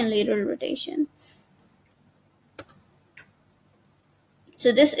rotation, and lateral rotation.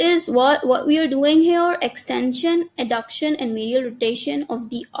 So this is what we are doing here: extension, adduction, and medial rotation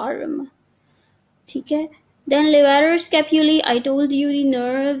of the arm. Okay. Then levator scapulae, I told you the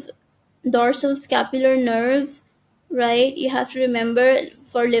nerve, dorsal scapular nerve, right? You have to remember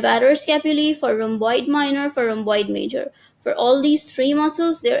for levator scapulae, for rhomboid minor, for rhomboid major. For all these three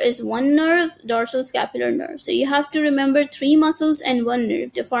muscles, there is one nerve, dorsal scapular nerve. So you have to remember three muscles and one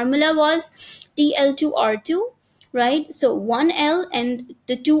nerve. The formula was TL2R2, right? So 1L and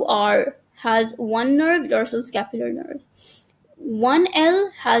the 2R has one nerve, dorsal scapular nerve.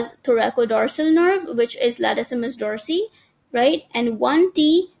 1L has thoracodorsal nerve, which is latissimus dorsi, right? And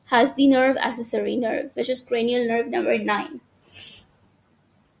 1T has the nerve accessory nerve, which is cranial nerve number 9.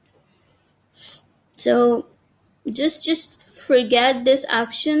 So just forget these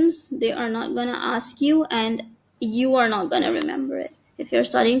actions. They are not gonna ask you, and you are not gonna remember it. If you're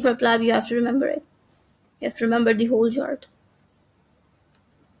studying for PLAB, you have to remember it. You have to remember the whole chart.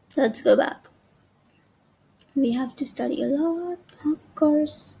 Let's go back. We have to study a lot, of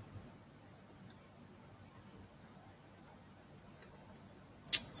course.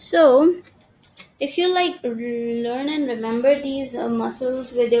 So if you learn and remember these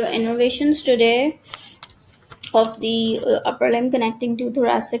muscles with your innervations today of the upper limb connecting to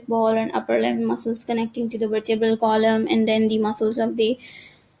thoracic ball, and upper limb muscles connecting to the vertebral column, and then the muscles of the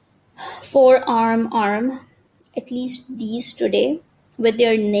forearm arm, at least these today with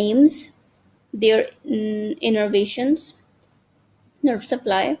their names, their innervations, nerve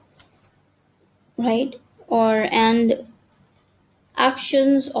supply, right? And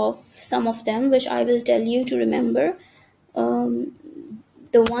actions of some of them, which I will tell you to remember.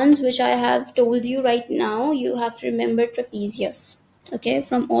 The ones which I have told you right now, you have to remember trapezius. Okay,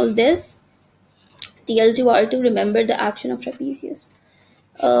 from all this, TL2R2, remember the action of trapezius.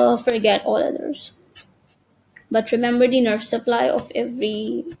 Forget all others. but remember the nerve supply of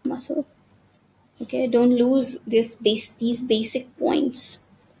every muscle. Okay, don't lose these basic points.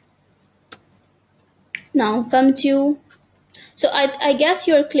 Now come to, so I guess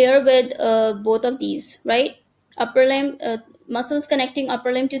you're clear with both of these, right? Upper limb muscles connecting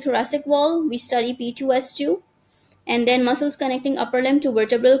upper limb to thoracic wall, we study P2S2, and then muscles connecting upper limb to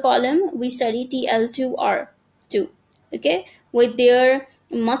vertebral column, we study TL2R2. Okay, with their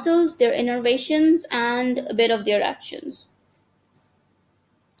muscles, their innervations, and a bit of their actions.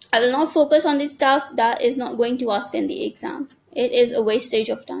 I will not focus on this stuff that is not going to ask in the exam. It is a wastage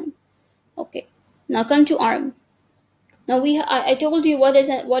of time. Okay, now come to arm. Now I told you what is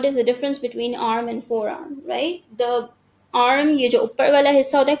the difference between arm and forearm, right? The arm, ये जो ऊपर वाला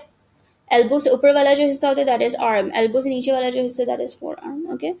हिस्सा होता है, elbow से ऊपर वाला जो हिस्सा होता है, that is arm. Elbow से नीचे वाला जो हिस्सा, that is forearm.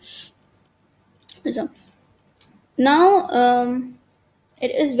 Okay. So now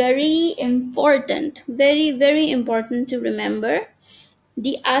it is very important, very important to remember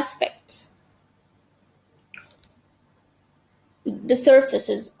the aspects, the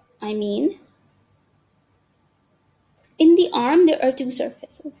surfaces. I mean, in the arm there are two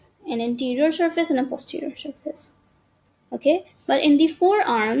surfaces, an anterior surface and a posterior surface. Okay, but in the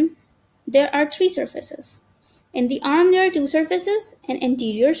forearm there are three surfaces. In the arm there are two surfaces, an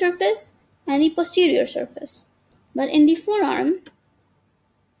anterior surface and the posterior surface. But in the forearm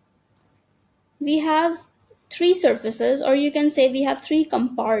we have three surfaces, or you can say we have three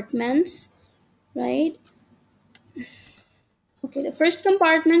compartments, right? Okay, the first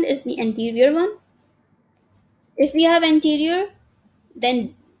compartment is the anterior one. If we have anterior,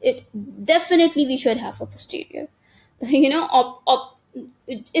 then it definitely we should have a posterior. You know,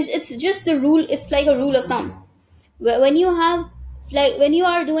 it's just the rule. It's like a rule of thumb. When you have when you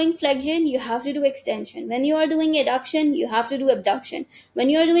are doing flexion, you have to do extension. When you are doing adduction, you have to do abduction. When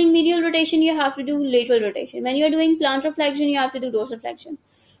you are doing medial rotation, you have to do lateral rotation. When you are doing plantar flexion, you have to do dorsiflexion.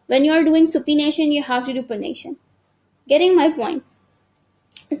 When you are doing supination, you have to do pronation. Getting my point?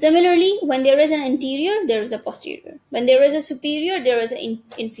 Similarly, when there is an anterior, there is a posterior. When there is a superior, there is an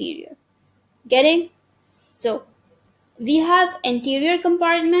inferior. Getting? So we have anterior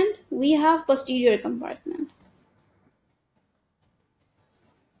compartment, we have posterior compartment.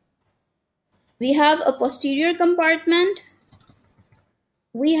 We have a posterior compartment,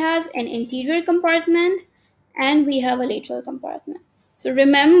 we have an anterior compartment, and we have a lateral compartment. So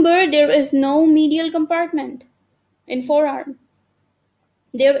remember, there is no medial compartment in forearm.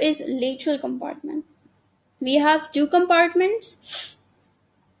 There is lateral compartment. We have two compartments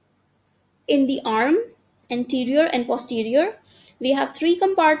in the arm, anterior and posterior. We have three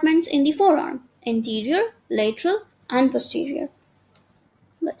compartments in the forearm, anterior, lateral, and posterior.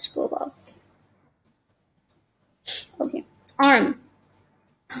 Let's go above. Okay, arm.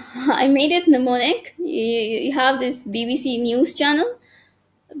 I made it mnemonic. You have this BBC news channel,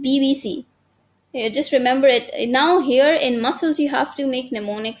 BBC. Just remember it. Now here in muscles, you have to make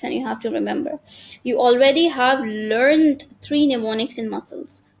mnemonics and you have to remember. You already have learned three mnemonics in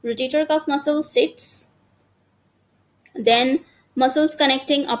muscles. Rotator cuff muscle sits. Then muscles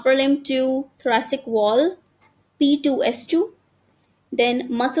connecting upper limb to thoracic wall, P2S2.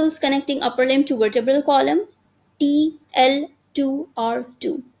 Then muscles connecting upper limb to vertebral column,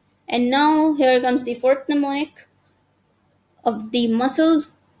 TL2R2. And now here comes the fourth mnemonic of the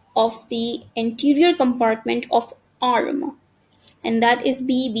muscles of the anterior compartment of arm, and that is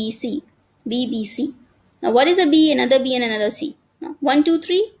BBC. BBC. Now what is a B, another B, and another C? Now 1, 2,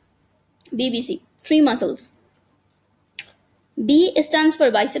 3, BBC. Three muscles. B stands for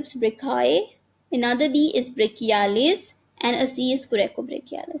biceps brachii, another B is brachialis, and a C is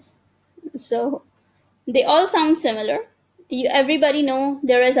coracobrachialis. So they all sound similar. Everybody know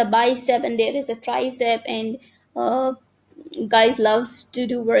there is a bicep and there is a tricep, and uh, guys love to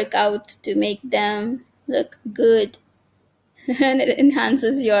do workout to make them look good and it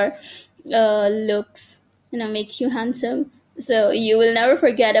enhances your looks, makes you handsome. So you will never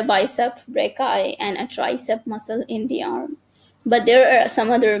forget a bicep brachii and a tricep muscle in the arm, but there are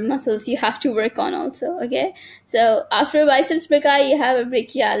some other muscles you have to work on also. Okay, so after biceps brachii you have a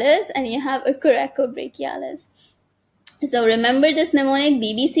brachialis and you have a coracobrachialis. So remember this mnemonic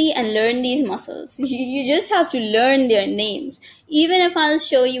BBC and learn these muscles. You just have to learn their names. Even if I'll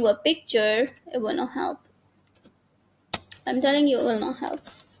show you a picture, it will not help. I'm telling you, it will not help.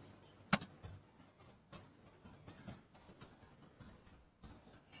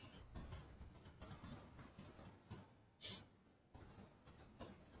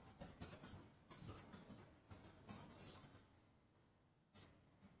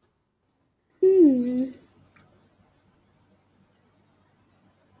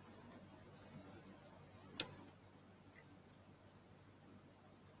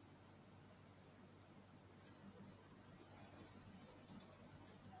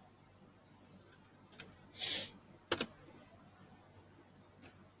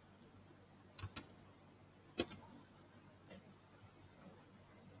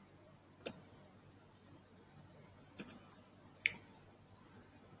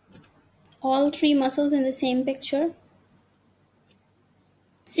 all three muscles in the same picture.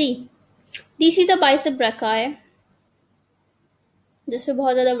 See, this is a bicep brachii, जिसमें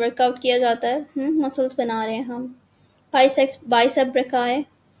बहुत ज़्यादा workout किया जाता है, muscles बना रहे हैं हम. बाइसेप ब्रैकाई.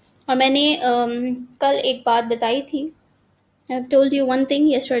 और मैंने कल एक बात बताई थी. I have told you one thing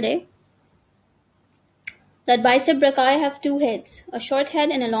yesterday, that bicep brachii have two heads, a short head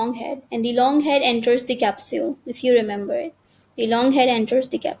and a long head, and the long head enters the capsule, if you remember it. The long head enters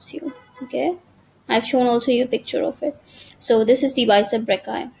the capsule. Okay, I've shown also you a picture of it. So this is the bicep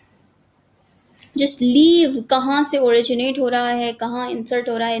brachii. Just leave कहाँ से originate हो रहा है, कहाँ insert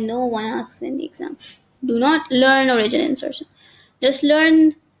हो रहा है, no one asks in the exam. Do not learn origin insertion. Just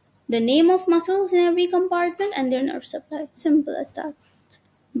learn the name of muscles in every compartment and their nerve supply. Simple as that.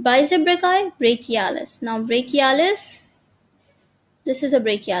 Bicep brachii, brachialis. Now brachialis, this is a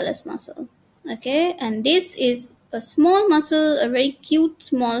brachialis muscle. Okay, and this is a small muscle, a very cute,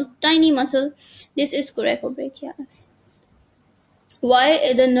 small, tiny muscle. This is coracobrachialis.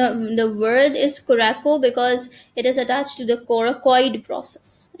 Why the word is coraco? Because it is attached to the coracoid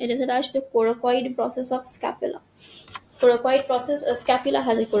process. It is attached to the coracoid process of scapula. Coracoid process, scapula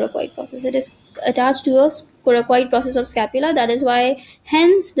has a coracoid process. It is attached to a coracoid process of scapula. That is why,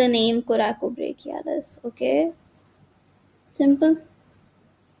 hence the name coracobrachialis. Okay, simple.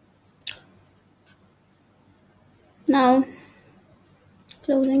 Now,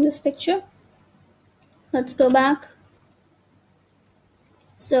 closing this picture. Let's go back.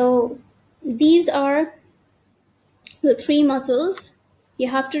 So, these are the three muscles. You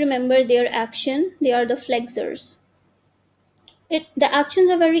have to remember their action. They are the flexors. The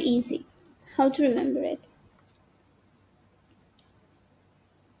actions are very easy. How to remember it?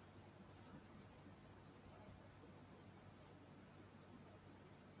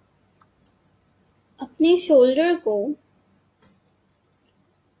 अपने shoulder को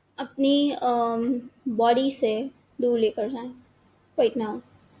अपनी body से दूर लेकर जाएं. Right now,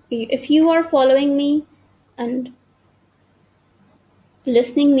 if you are following me and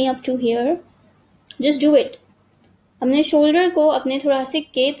listening me up to here, just do it. अपने shoulder को अपने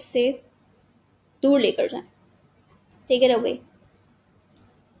thoracic cage से दूर लेकर जाएं. Take it away.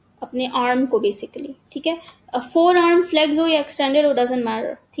 अपने आर्म को बेसिकली, ठीक है. फोर आर्म फ्लेक्स हो या एक्सटेंडेड हो, डजंट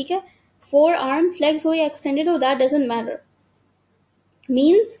मैटर. ठीक है, फोर आर्म फ्लेक्स हो या एक्सटेंडेड हो, that doesn't matter.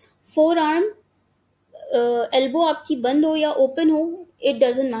 Means four arm elbow आपकी बंद हो या ओपन हो, इट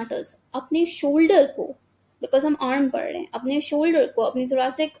डजंट मैटर्स. अपने शोल्डर को, बिकॉज हम आर्म पढ़ रहे हैं, अपने शोल्डर को अपनी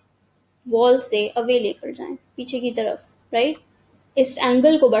थोरासिक वॉल से अवे लेकर जाएं, पीछे की तरफ. राइट, इस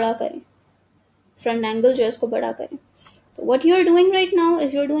एंगल को बड़ा करें, फ्रंट एंगल जो है इसको बड़ा करें. तो what you are doing right now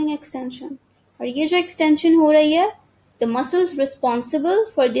is you're doing extension. और ये जो extension हो रही है, the muscles responsible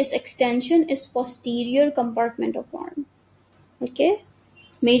for this extension is posterior compartment of arm. Okay,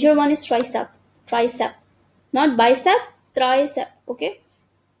 major one is tricep, not bicep, tricep. Okay,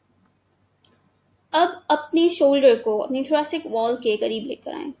 अब अपने shoulder को अपनी thoracic wall के करीब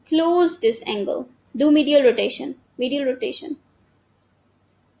लेकर आएं. Close this angle. Do medial rotation.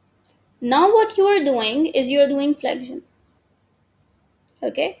 Now what you are doing is you are doing flexion.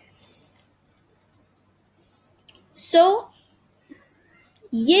 Okay, so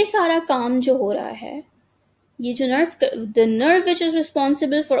ये सारा काम जो हो रहा है, ये जो the nerve which is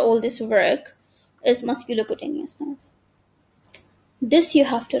responsible for all this work is musculocutaneous nerve. This you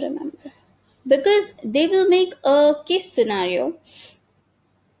have to remember, because they will make a case scenario.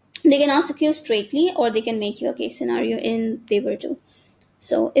 They can ask you straightly or they can make you a case scenario in paper 2.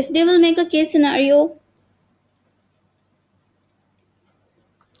 So if they will make a case scenario,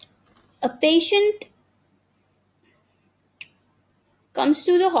 a patient comes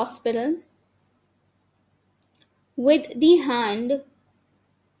to the hospital with the hand,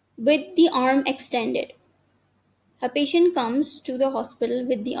 with the arm extended. A patient comes to the hospital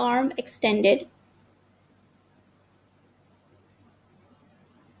with the arm extended.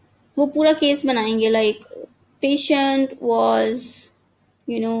 वो पूरा case बनाएंगे, like patient was,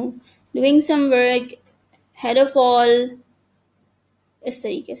 doing some work, had a fall, इस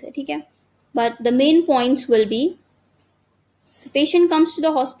तरीके से. ठीक है, but the main points will be, the patient comes to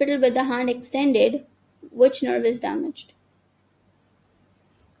the hospital with the hand extended, which nerve is damaged?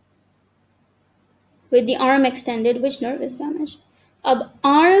 With the arm extended, which nerve is damaged? अब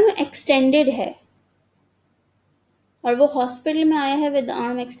arm extended है और वो hospital में आया है with the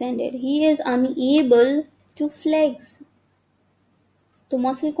arm extended, he is unable to flex. तो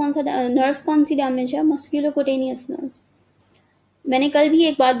muscle कौन सा, नर्व कौन सी डैमेज है? Musculocutaneous nerve. मैंने कल भी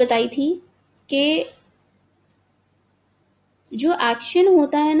एक बात बताई थी कि जो एक्शन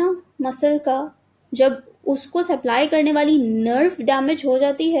होता है ना मसल का, जब उसको सप्लाई करने वाली नर्व डैमेज हो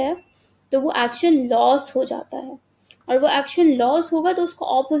जाती है, तो वो एक्शन लॉस हो जाता है, और वो एक्शन लॉस होगा तो उसका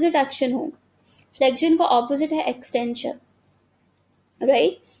ऑपोजिट एक्शन होगा। फ्लेक्शन का ऑपोजिट है एक्सटेंशन,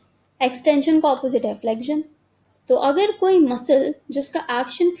 राइट? एक्सटेंशन का ऑपोजिट है फ्लेक्शन। तो अगर कोई मसल जिसका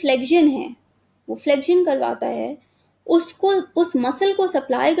एक्शन फ्लेक्शन है, वो फ्लेक्शन करवाता है, उसको, उस मसल को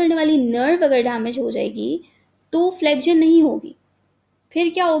सप्लाई करने वाली नर्व अगर डैमेज हो जाएगी तो फ्लेक्शन नहीं होगी, फिर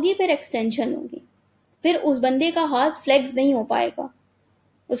क्या होगी? फिर एक्सटेंशन होगी। फिर उस बंदे का हाथ फ्लेक्स नहीं हो पाएगा,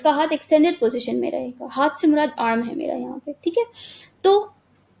 उसका हाथ एक्सटेंडेड पोजीशन में रहेगा। हाथ से मुराद आर्म है मेरा यहाँ पे, ठीक है? तो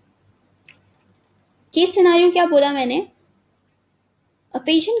केस सिनेरियो क्या बोला मैंने? A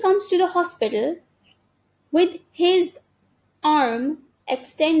patient comes to the hospital with his arm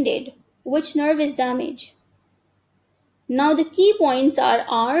extended, which nerve is damaged? Now the key points are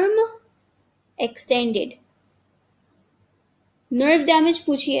arm extended, nerve damage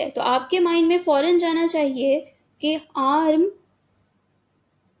पूछी है तो आपके माइंड में फौरन जाना चाहिए कि आर्म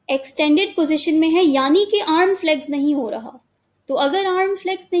एक्सटेंडेड पोजीशन में है, यानी कि आर्म फ्लेक्स नहीं हो रहा। तो अगर आर्म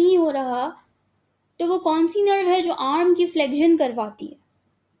फ्लेक्स नहीं हो रहा तो वो कौन सी नर्व है जो आर्म की फ्लेक्शन करवाती है?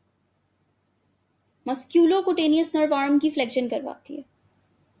 मस्क्यूलोकुटेनियस नर्व आर्म की फ्लेक्शन करवाती है।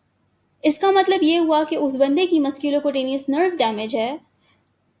 इसका मतलब ये हुआ कि उस बंदे की मस्क्यूलोकुटेनियस नर्व डैमेज है,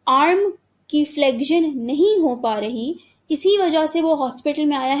 आर्म की फ्लेक्शन नहीं हो पा रही, इसी वजह से वो हॉस्पिटल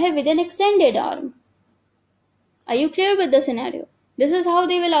में आया है with N extended arm. Are you clear with the scenario? This is how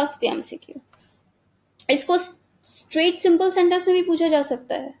they will ask the MCQ. इसको स्ट्रेट सिंपल सेंटेंस में भी पूछा जा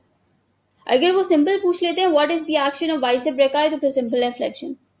सकता है। अगर वो सिंपल पूछ लेते हैं what is the action of bicep brachii, तो फिर सिंपल है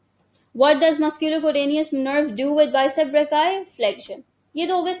flexion. What does मस्क्यूलोकुटेनियस nerve do with bicep brachii? Flexion. ये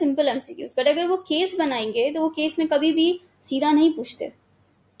तो हो गए सिंपल एमसीक्यूज। बट अगर वो केस बनाएंगे तो वो केस में कभी भी सीधा नहीं पूछते।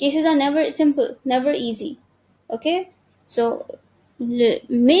 Cases are never simple, never easy. Okay? So,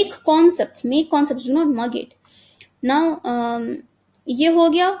 make concepts, do not mug it. Now, ये हो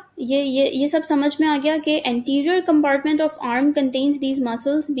गया, ये सब समझ में आ गया कि anterior compartment of arm contains these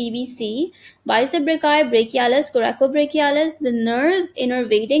muscles BBC, bicep brachii, brachialis, coracobrachialis. The nerve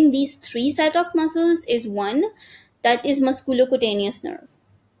innervating these three set of muscles is one, that is musculocutaneous nerve.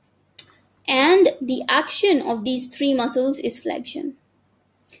 And the action of these three muscles is flexion.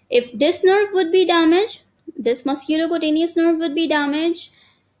 If this nerve would be damaged, this musculocutaneous nerve would be damaged,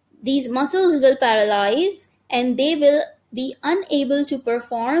 these muscles will paralyze and they will be unable to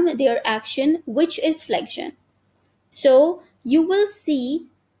perform their action, which is flexion. So you will see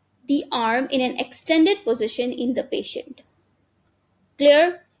the arm in an extended position in the patient.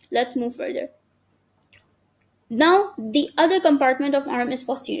 Clear? Let's move further. Now the other compartment of arm is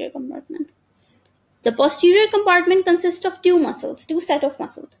posterior compartment. The posterior compartment consists of two muscles, two set of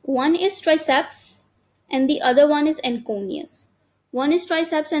muscles. One is triceps and the other one is anconeus. One is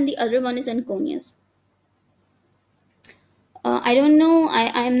triceps and the other one is anconeus. I don't know,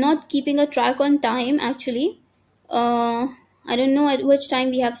 I am not keeping a track on time actually. I don't know at which time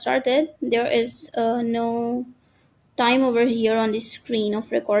we have started. There is no time over here on the screen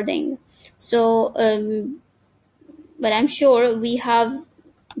of recording. So, but I'm sure we have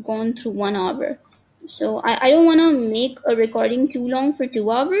gone through 1 hour. So I don't want to make a recording too long for 2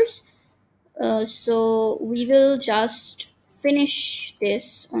 hours. So we will just finish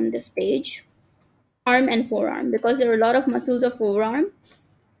this on this page. Arm and forearm, because there are a lot of muscles of forearm.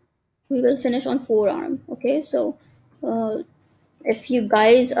 We will finish on forearm. Okay, so if you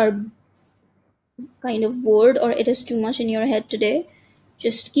guys are kind of bored or it is too much in your head today,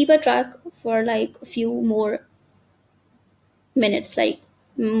 just keep a track for like a few more minutes, like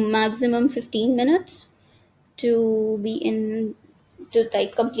maximum 15 minutes to be in, to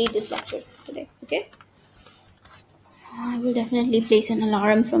like complete this lecture today. Okay, I will definitely place an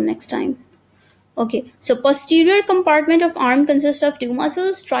alarm from next time. Okay, so posterior compartment of arm consists of two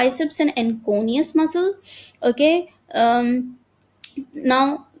muscles, triceps and anconeus muscle. Okay,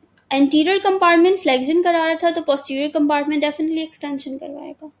 now anterior compartment flexion करा रहा था तो posterior compartment definitely extension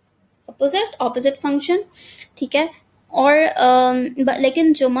करवाएगा. opposite function, ठीक है? और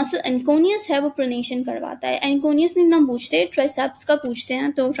लेकिन जो मसल एनकोनियस है वो प्रोनेशन करवाता है। एनकोनियस नहीं नाम पूछते, ट्राइसेप्स का पूछते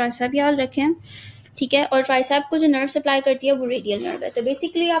हैं, तो ट्राइसेप याद रखें, ठीक है? और ट्राइसेप को जो नर्व सप्लाई करती है वो रेडियल नर्व है। तो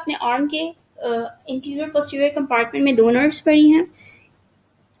बेसिकली आपने आर्म के इंटीरियर पोस्टीरियर कंपार्टमेंट में दो नर्व्स पढ़ी हैं।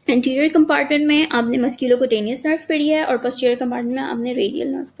 इंटीरियर कंपार्टमेंट में आपने मस्क्यूलोकुटेनियस नर्व पढ़ी है और पोस्टीरियर कंपार्टमेंट में आपने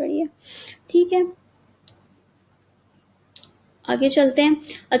रेडियल नर्व पढ़ी है, ठीक है? आगे चलते हैं।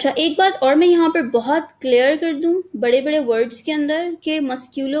 अच्छा, एक बात और मैं यहाँ पर बहुत क्लियर कर दूँ बड़े बड़े वर्ड्स के अंदर कि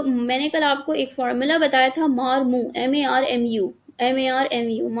मस्क्यूलो, मैंने कल आपको एक फार्मूला बताया था मारमू, MARMU,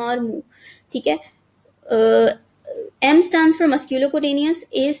 मारमू, ठीक है? M stands for musculocutaneous,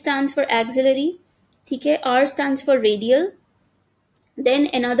 A stands for axillary, ठीक है? R stands for radial, then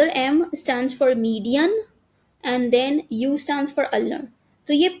another M stands for median, and then you stands for ulnar.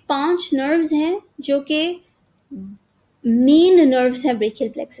 तो ये 5 नर्व्स हैं जो कि मेन नर्व्स हैं ब्रेकियल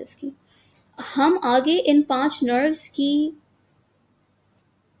प्लेक्सस की. हम आगे इन 5 नर्व्स की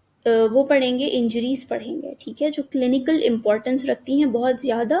वो पढ़ेंगे, इंजरीज पढ़ेंगे, ठीक है, जो क्लिनिकल इंपॉर्टेंस रखती हैं बहुत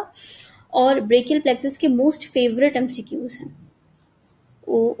ज़्यादा और ब्रेकियल प्लेक्सस के मोस्ट फेवरेट एमसीक्यूज हैं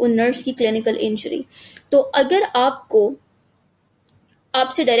उन नर्व्स की क्लिनिकल इंजरी. तो अगर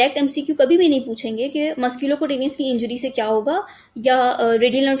आपसे डायरेक्ट एमसीक्यू कभी भी नहीं पूछेंगे कि मस्कुलोकुटेनियस की इंजरी से क्या होगा या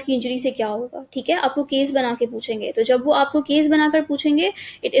रेडियल नर्व की इंजरी से क्या होगा, ठीक है, आपको केस बना के पूछेंगे. तो जब वो आपको केस बनाकर पूछेंगे,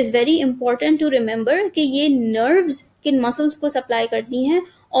 it is very important to remember कि ये नर्व्स किन मसल्स को सप्लाई करती हैं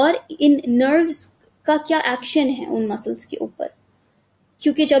और इन नर्व्स का क्या एक्शन है उन मसल्स के ऊपर,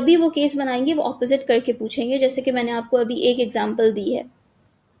 क्योंकि जब भी वो केस बनाएंगे वो ऑपोजिट करके पूछेंगे, जैसे कि मैंने आपको अभी एक एग्जाम्पल दी है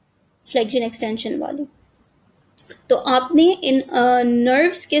फ्लेक्शन एक्सटेंशन वाली. तो आपने इन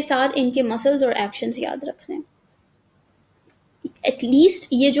नर्व्स के साथ इनके मसल्स और एक्शंस याद रखने हैं. एटलीस्ट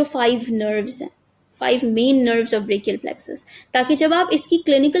ये जो 5 नर्व्स हैं, 5 main nerves of brachial plexus, ताकि जब आप इसकी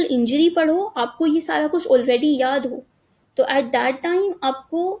क्लिनिकल इंजरी पढ़ो आपको ये सारा कुछ ऑलरेडी याद हो. तो एट दैट टाइम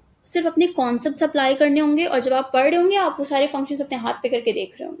आपको सिर्फ अपने कॉन्सेप्ट अप्लाई करने होंगे और जब आप पढ़ रहे होंगे आप वो सारे फंक्शंस अपने हाथ पे करके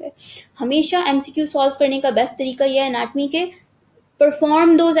देख रहे होंगे. हमेशा एमसीक्यू सॉल्व करने का बेस्ट तरीका यह है एनाटमी के,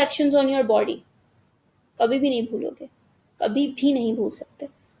 perform those actions on your body. कभी भी नहीं भूलोगे, कभी भी नहीं भूल सकते,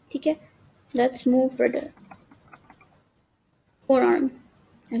 ठीक है. Let's move further. Forearm.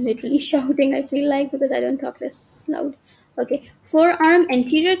 I'm literally shouting, I feel like, because I don't talk this loud. Okay. Forearm,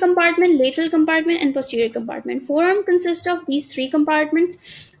 anterior compartment, lateral compartment, and posterior compartment. Forearm consists of these 3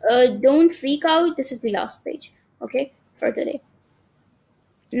 compartments. Don't freak out. This is the last page. Okay, for today.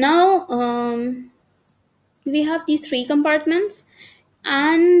 Now, we have these 3 compartments.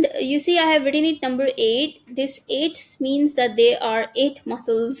 And you see I have written it number 8. This 8 means that there are 8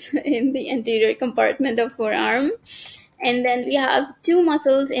 muscles in the anterior compartment of forearm, and then we have 2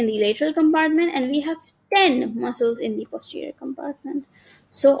 muscles in the lateral compartment, and we have 10 muscles in the posterior compartment.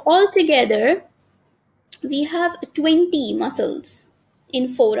 So altogether we have 20 muscles in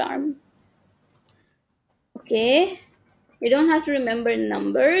forearm. Okay, you don't have to remember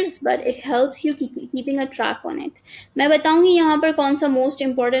numbers, but it helps you keeping a track on it. मैं बताऊंगी यहाँ पर कौन सा most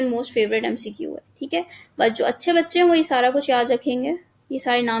important most favourite MCQ है, ठीक है. But जो अच्छे बच्चे हैं वो ये सारा कुछ याद रखेंगे, ये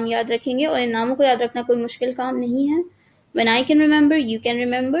सारे नाम याद रखेंगे, और इन नामों को याद रखना कोई मुश्किल काम नहीं है. When I can remember, you can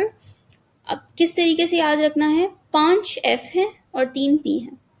remember. अब किस तरीके से याद रखना है, 5 F है और 3 P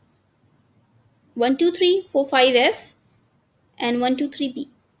है. 1 2 3 4 5 F and 1 2 3 P.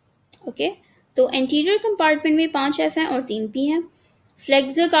 ओके. तो एंटीरियर कंपार्टमेंट में 5 F हैं और 3 P हैं.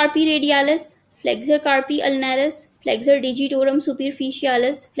 Flexor कार्पी radialis, flexor कार्पी अल्नारिस, flexor digitorum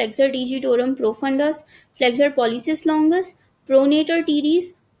सुपरफिशियालिस, flexor digitorum profundis, flexor pollicis longus, pronator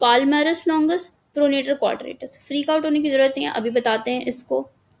टीरीस, पाल्मेरस longus, pronator quadratus. Freak out होने की जरूरत नहीं है, अभी बताते हैं इसको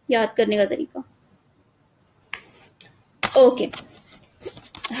याद करने का तरीका. ओके.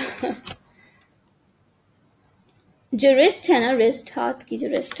 जो रिस्ट है ना, रिस्ट, हाथ की जो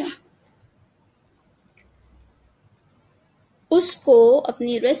रिस्ट है, उसको,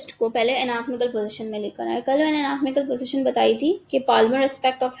 अपनी रिस्ट को पहले एनाटॉमिकल पोजीशन में लेकर आए. कल मैंने एनाटॉमिकल पोजीशन बताई थी कि पाल्मर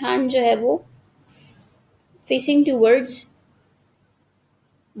एस्पेक्ट ऑफ हैंड जो है वो फेसिंग टूवर्ड्स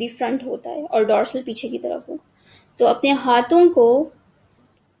द फ्रंट होता है और डॉर्सल पीछे की तरफ हो. तो अपने हाथों को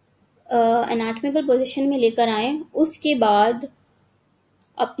एनाटॉमिकल पोजीशन में लेकर आए. उसके बाद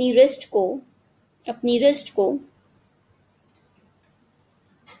अपनी रिस्ट को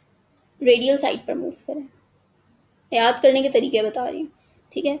रेडियल साइड पर मूव करें. याद करने के तरीके बता रही हूँ,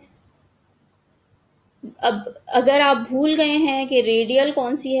 ठीक है. अब अगर आप भूल गए हैं कि रेडियल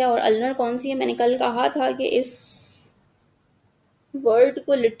कौन सी है और अल्नर कौन सी है, मैंने कल कहा था कि इस वर्ड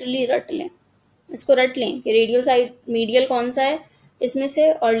को लिटरली रट लें, इसको रट लें कि रेडियल साइड, मीडियल कौन सा है इसमें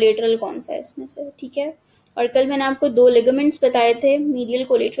से और लेटरल कौन सा है इसमें से, ठीक है. और कल मैंने आपको 2 लिगामेंट्स बताए थे, medial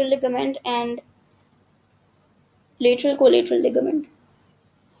collateral ligament and lateral collateral ligament,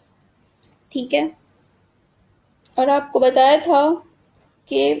 ठीक है. और आपको बताया था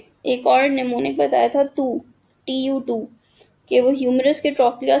कि एक और निमोनिक बताया था TU2, कि वो ह्यूमरस के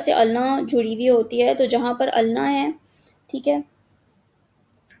ट्रॉक्लिया से अल्ना जुड़ी हुई होती है. तो जहाँ पर अल्ना है, ठीक है,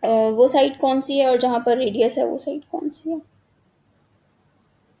 वो साइड कौन सी है और जहाँ पर रेडियस है वो साइड कौन सी है.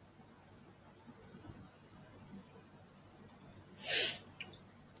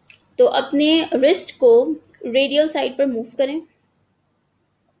 तो अपने रिस्ट को रेडियल साइड पर मूव करें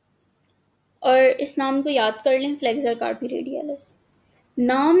और इस नाम को याद कर लें, फ्लेक्सर कार्पी रेडियलिस.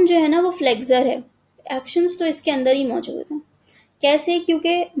 नाम जो है ना वो फ्लेक्सर है, एक्शंस तो इसके अंदर ही मौजूद हैं. कैसे?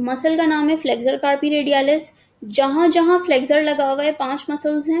 क्योंकि मसल का नाम है फ्लेक्सर कार्पी रेडियलिस, जहां जहां फ्लेक्सर लगा हुआ है 5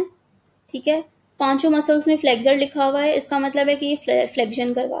 मसल्स हैं, ठीक है, पांचों मसल्स में फ्लेक्सर लिखा हुआ है, इसका मतलब है कि ये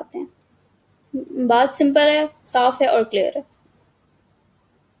फ्लेक्शन करवाते हैं। बात सिंपल है, साफ है और क्लियर है।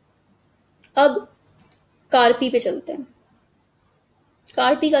 अब कार्पी पे चलते हैं।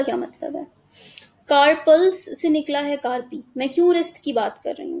 कार्पी का क्या मतलब है? कार्पल्स से निकला है कार्पी। मैं क्यों रिस्ट की बात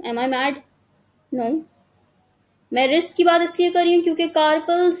कर रही हूँ? एम आई मैड? नो, मैं रिस्ट की बात इसलिए कर रही हूँ क्योंकि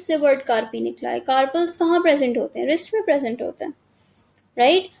कार्पल्स से वर्ड कार्पी निकला है। कार्पल्स कहाँ प्रेजेंट होते हैं? रिस्ट में प्रेजेंट होते हैं,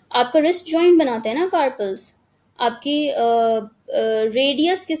 राइट? आपका रिस्ट जॉइंट बनाते हैं ना कार्पल्स, आपकी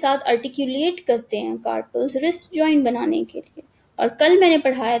रेडियस के साथ आर्टिकुलेट करते हैं कार्पल्स रिस्ट जॉइंट बनाने के लिए। और कल मैंने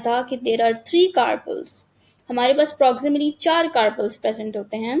पढ़ाया था कि देर आर 3 कार्पल्स। हमारे पास प्रॉक्सिमली 4 कार्पल्स प्रेजेंट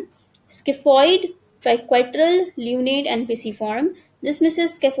होते हैं, स्किफॉइड, ट्राइक्वाइट्रल, ल्यूनेट एंड पिसिफॉर्म, जिसमें से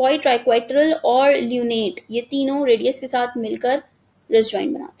स्किफॉइड, ट्राइक्वाइट्रल और ल्यूनेट ये तीनों रेडियस के साथ मिलकर रिस्ट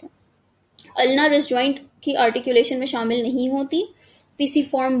जॉइंट बनाते हैं। अल्ना रिस्ट जॉइंट की आर्टिकुलेशन में शामिल नहीं होती,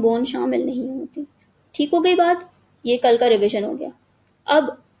 पिसिफॉर्म बोन शामिल नहीं होती। ठीक हो गई बात? ये कल का रिवीजन हो गया।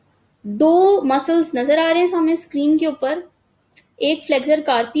 अब 2 मसल्स नजर आ रहे हैं सामने स्क्रीन के ऊपर, एक फ्लेक्सर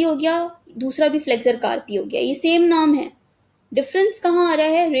कार्पी हो गया, दूसरा भी फ्लेक्सर कार्पी हो गया। ये सेम नाम है, डिफरेंस कहाँ आ रहा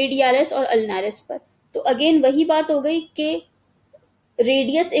है? रेडियालिस और अल्नारिस पर। तो अगेन वही बात हो गई कि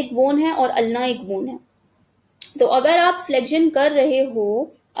रेडियस एक बोन है और अल्ना एक बोन है। तो अगर आप फ्लेक्शन कर रहे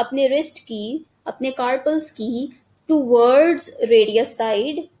हो अपने रिस्ट की, अपने कार्पल्स की टूवर्ड्स रेडियस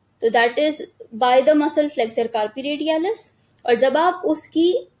साइड, तो that is by the muscle flexor कार्पी radialis. और जब आप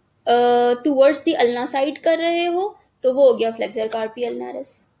उसकी टूवर्ड्स द अल्ना साइड कर रहे हो तो वो हो गया फ्लेक्सर कार्पी अल्नारिस।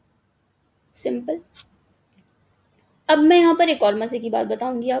 सिंपल। अब मैं यहां पर एक और मजे की बात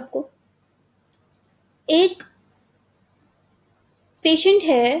बताऊंगी आपको। एक पेशेंट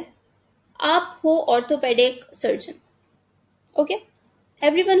है, आप हो orthopaedic surgeon, okay?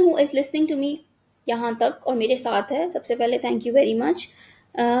 Everyone who is listening to me यहाँ तक और मेरे साथ है, सबसे पहले thank you very much.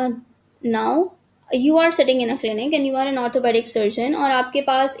 Now you are sitting in a clinic and you are N orthopaedic surgeon, और आपके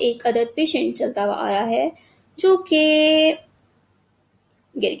पास एक अदर पेशेंट चलता हुआ आ रहा है जो कि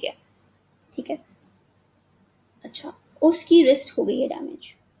गिर गया, ठीक है? अच्छा, उसकी रिस्ट हो गई है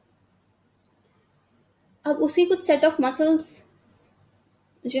डैमेज। अब उसकी कुछ सेट ऑफ मसल्स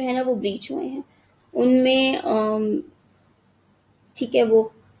जो है ना वो ब्रीच हुए हैं, उनमें ठीक है वो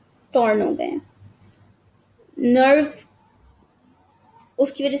टॉर्न हो गए हैं, नर्व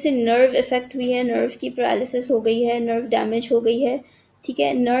उसकी वजह से नर्व इफेक्ट हुई है, नर्व की पैरालिसिस हो गई है, नर्व डैमेज हो गई है, ठीक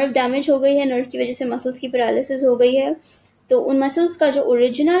है? नर्व डैमेज हो गई है, नर्व की वजह से मसल्स की पैरालिसिस हो गई है, तो उन मसल्स का जो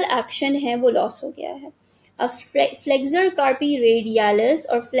ओरिजिनल एक्शन है वो लॉस हो गया है। अब फ्लेक्सर कार्पी रेडियालिस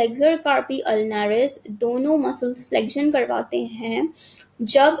और फ्लेक्सर कार्पी अल्नारिस दोनों मसल्स फ्लेक्शन करवाते हैं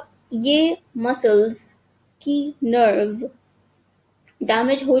जब ये मसल्स की नर्व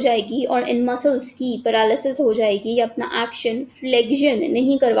डैमेज हो जाएगी और इन मसल्स की पैरालिसिस हो जाएगी या अपना एक्शन फ्लेक्शन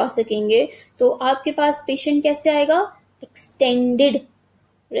नहीं करवा सकेंगे, तो आपके पास पेशेंट कैसे आएगा? एक्सटेंडेड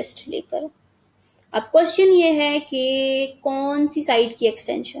रिस्ट लेकर। अब क्वेश्चन ये है कि कौन सी साइड की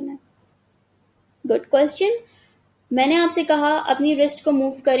एक्सटेंशन है? Good question. मैंने आपसे कहा अपनी रिस्ट को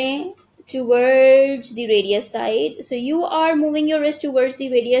मूव करें towards the radius side, so you are moving your wrist towards the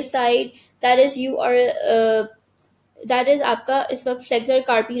radius side, that is you are that is आपका इस वक्त फ्लेक्सर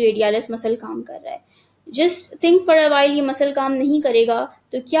कार्पी रेडियालिस मसल काम कर रहा है। Just think for a while, ये मसल काम नहीं करेगा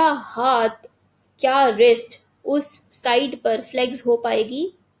तो क्या हाथ, क्या रिस्ट उस साइड पर फ्लेक्स हो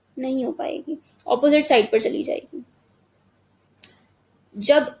पाएगी? नहीं हो पाएगी, ऑपोजिट साइड पर चली जाएगी।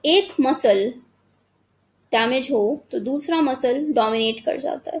 जब एक मसल डैमेज हो तो दूसरा मसल डोमिनेट कर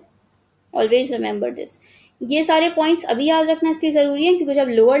जाता है। Always remember this. ये सारे पॉइंट्स अभी याद रखना इसलिए जरूरी है क्योंकि जब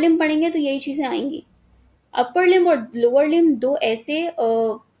लोअर लिम्ब पढ़ेंगे तो यही चीजें आएंगी। अपर लिम्ब और लोअर लिम्ब 2 ऐसे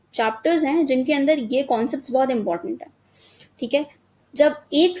चैप्टर्स हैं जिनके अंदर ये कॉन्सेप्ट्स बहुत इंपॉर्टेंट है, ठीक है? जब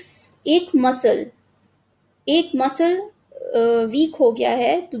एक मसल वीक हो गया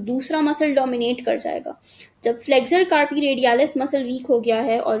है तो दूसरा मसल डोमिनेट कर जाएगा। जब फ्लेक्सर कार्पी रेडियालिस मसल वीक हो गया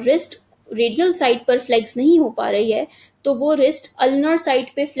है और रिस्ट रेडियल साइड पर फ्लेक्स नहीं हो पा रही है तो वो रिस्ट अल्नर साइड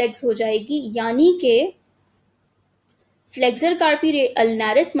पे फ्लेक्स हो जाएगी, यानी कि फ्लेक्सर कार्पी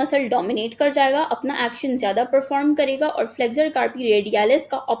अल्नारिस मसल डोमिनेट कर जाएगा, अपना एक्शन ज्यादा परफॉर्म करेगा, और फ्लेक्सर कार्पी रेडियालिस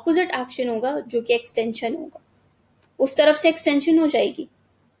का ऑपोजिट एक्शन होगा जो कि एक्सटेंशन होगा। उस तरफ से एक्सटेंशन हो जाएगी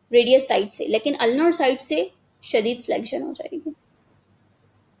रेडियस साइड से, लेकिन अल्नर साइड से शदीद फ्लेक्शन हो जाएगी।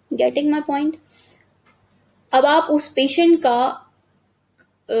 Getting my point? अब आप उस पेशेंट का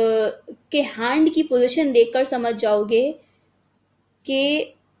के हैंड की पोजीशन देखकर समझ जाओगे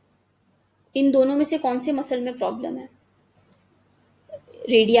कि इन दोनों में से कौन से मसल में प्रॉब्लम है,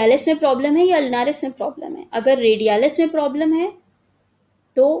 रेडियालिस में प्रॉब्लम है या अल्नारिस में प्रॉब्लम है। अगर रेडियालिस में प्रॉब्लम है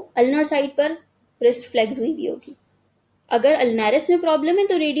तो अल्नर साइड पर रिस्ट फ्लेक्स हुई भी होगी। अगर अल्नारिस में प्रॉब्लम है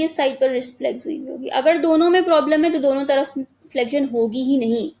तो रेडियस साइड पर रिस्ट फ्लेक्स हुई भी होगी। अगर दोनों में प्रॉब्लम है तो दोनों तरफ फ्लेक्शन होगी ही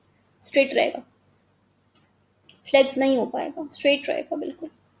नहीं, स्ट्रेट रहेगा, फ्लेक्स नहीं हो पाएगा, स्ट्रेट रहेगा बिल्कुल।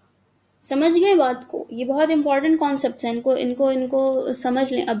 समझ गए बात को? ये बहुत इंपॉर्टेंट कॉन्सेप्ट्स हैं, इनको इनको इनको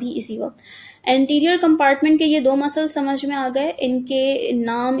समझ लें अभी इसी वक्त। एंटीरियर कंपार्टमेंट के ये दो मसल समझ में आ गए, इनके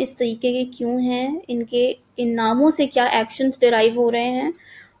नाम इस तरीके के क्यों हैं, इनके इन नामों से क्या एक्शंस डिराइव हो रहे हैं,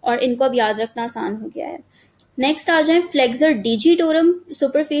 और इनको अब याद रखना आसान हो गया है। नेक्स्ट आ जाए flexor digitorum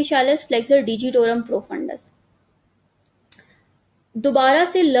superficialis, flexor digitorum profundis. दोबारा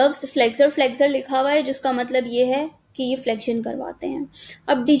से लफ्ज फ्लेक्सर फ्लेक्सर लिखा हुआ है, जिसका मतलब ये है कि ये फ्लेक्शन करवाते हैं।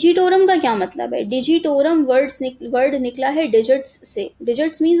 अब डिजिटोरम का क्या मतलब है? डिजिटोरम वर्ड निकला है डिजिट्स से।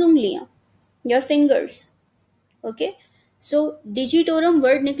 डिजिट्स मीन्स उंगलियां या फिंगर्स। ओके, सो डिजिटोरम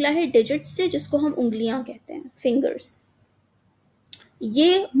वर्ड निकला है डिजिट्स से, जिसको हम उंगलियां कहते हैं, फिंगर्स।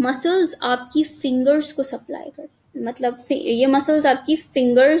 ये मसल्स आपकी फिंगर्स को सप्लाई कर, मतलब ये मसल्स आपकी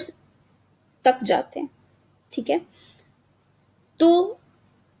फिंगर्स तक जाते हैं, ठीक है। तो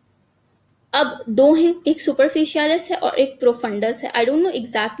अब दो हैं, एक सुपरफिशियलिस है और एक प्रोफंडस है। I don't know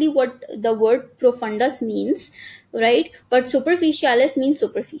exactly what the word profundis means, right, but superficialis means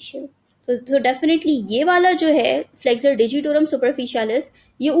superficial. तो डेफिनेटली ये वाला जो है फ्लेक्सर डिजिटोरम सुपरफिशियलिस,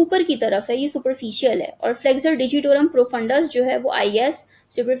 ये ऊपर की तरफ है, ये सुपरफिशियल है। और फ्लेक्सर डिजिटोरम प्रोफंडस जो है वो आई गेस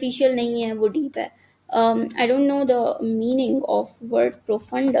सुपरफिशियल नहीं है, वो डीप है। I don't know the meaning of word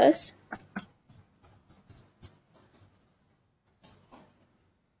profundis,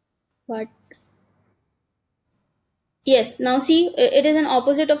 but yes, now see, it is an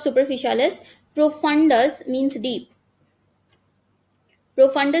opposite of superficialis. Profundus means deep.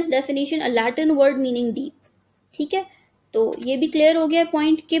 Profundus definition, a Latin word meaning deep. ठीक है, तो ये भी clear हो गया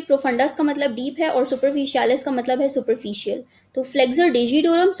पॉइंट कि profundis का मतलब डीप है और सुपरफिशियलिस का मतलब है सुपरफिशियल। तो फ्लेक्सर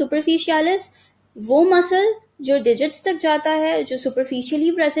डिजिटोरम सुपरफिशियलिस वो मसल जो डिजिट्स तक जाता है, जो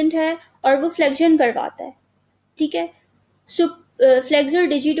सुपरफिशियली प्रेजेंट है और वो फ्लेक्शन करवाता है, ठीक है। फ्लेक्सर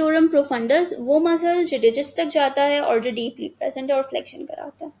डिजिटोरम प्रोफंडस वो मसल जो डिजिट्स तक जाता है और जो डीपली प्रेजेंट है और फ्लेक्शन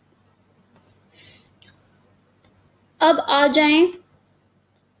कराता है। अब आ जाएं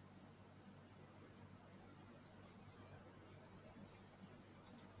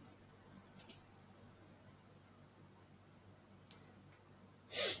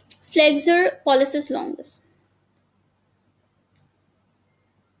flexor pollicis longus.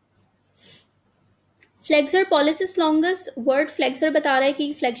 Flexor pollicis longus, word flexor बता रहा है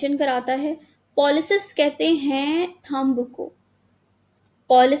कि फ्लेक्शन कराता है। पॉलिसिस कहते हैं थंब को,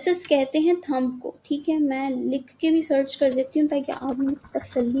 पॉलिसिस कहते हैं थंब को, ठीक है। मैं लिख के भी सर्च कर देती हूँ ताकि आप में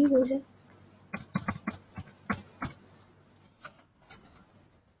तसल्ली हो जाए।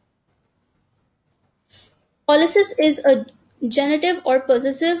 पॉलिसिस इज अ जेनेटिव और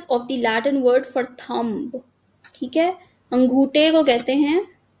possessive of the Latin word for thumb, ठीक है। अंगूठे को कहते हैं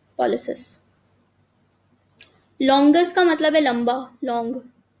पॉलिसिस। लॉन्गस का मतलब है लंबा, लॉन्ग,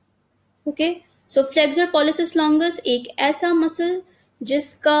 ओके। सो फ्लेक्सर पॉलिसिस लॉन्गस एक ऐसा मसल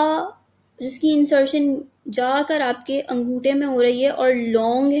जिसकी इंसर्शन जाकर आपके अंगूठे में हो रही है और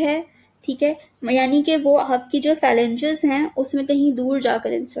लॉन्ग है, ठीक है, यानी कि वो आपकी जो फैलेंजेस हैं उसमें कहीं दूर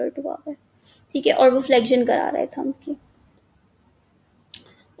जाकर इंसर्ट हुआ है, ठीक है, और वो फ्लेक्शन करा रहा है थंब की।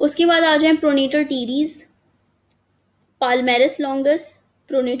 उसके बाद आ जाए pronator teres, पाल्मेरिस longus,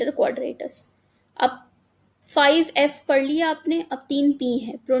 pronator quadratus. अब 5F पढ़ लिया आपने, अब 3P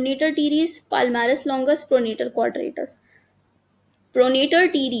है, pronator teres, पाल्मेरिस longus, pronator quadratus. Pronator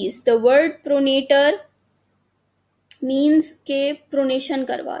teres, the word pronator means के प्रोनेशन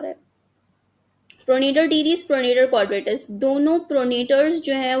करवा रहा है। प्रोनेटर टीरीज, प्रोनेटर क्वाड्रेटस, दोनों प्रोनेटर्स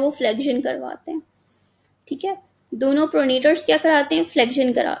जो है वो फ्लेक्शन करवाते हैं, ठीक है। दोनों प्रोनेटर्स क्या कराते हैं?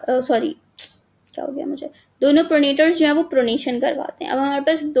 फ्लेक्शन करा, सॉरी क्या हो गया मुझे, दोनों प्रोनेटर्स जो है वो प्रोनेशन करवाते हैं। अब हमारे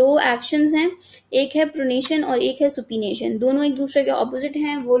पास दो एक्शंस हैं, एक है प्रोनेशन और एक है सुपिनेशन। दोनों एक दूसरे के ऑपोजिट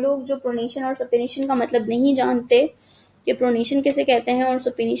हैं। वो लोग जो प्रोनेशन और सुपिनेशन का मतलब नहीं जानते कि प्रोनेशन किसे कहते हैं और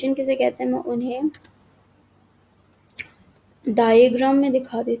सुपिनेशन किसे कहते हैं, मैं उन्हें डायग्राम में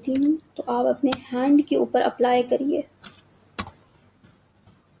दिखा देती हूँ, तो आप अपने हैंड के ऊपर अप्लाई करिए।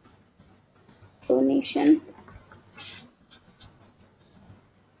 Pronation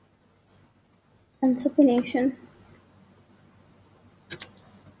and supination.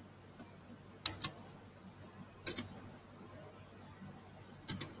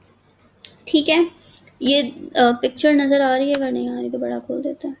 ठीक है, ये पिक्चर नजर आ रही है? अगर नहीं आ रही तो बड़ा खोल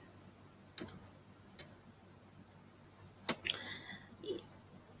देते हैं।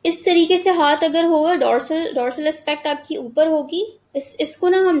 इस तरीके से हाथ अगर होगा, डॉर्सल एस्पेक्ट आपकी ऊपर होगी, इसको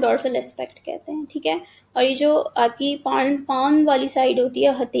ना हम डॉर्सल एस्पेक्ट कहते हैं, ठीक है। और ये जो आपकी पान वाली साइड होती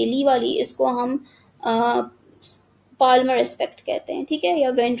है, हथेली वाली, इसको हम पाल्मर एस्पेक्ट कहते हैं, ठीक है, या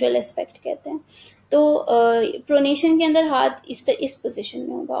वेंट्रल एस्पेक्ट कहते हैं। तो प्रोनेशन के अंदर हाथ इस पोजीशन में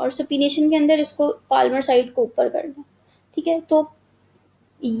होगा, और सुपिनेशन के अंदर इसको पाल्मर साइड को ऊपर करना, ठीक है। तो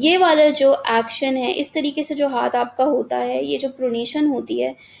ये वाला जो एक्शन है, इस तरीके से जो हाथ आपका होता है, ये जो प्रोनेशन होती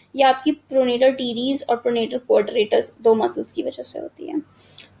है, ये आपकी प्रोनेटर टीरीज और प्रोनेटर क्वाड्रेटस दो मसल्स की वजह से होती है।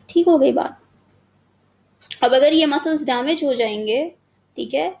 ठीक हो गई बात। अब अगर ये मसल्स डैमेज हो जाएंगे,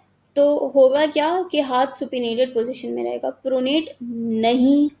 ठीक है, तो होगा क्या कि हाथ सुपिनेटेड पोजीशन में रहेगा, प्रोनेट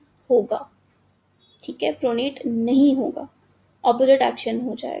नहीं होगा, ठीक है, प्रोनेट नहीं होगा, ऑपोजिट एक्शन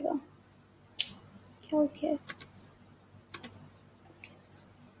हो जाएगा। क्या हो गया?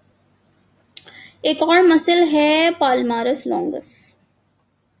 एक और मसल है पाल्मारस लॉन्गस।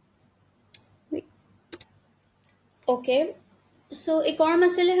 ओके, सो एक और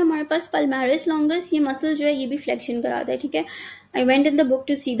मसल है हमारे पास पाल्मारस लॉन्गस। ये मसल जो है ये भी फ्लेक्शन कराता है, ठीक है। I went in the book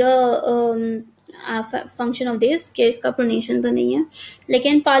to see the function of this, कि इसका प्रोनेशन तो नहीं है,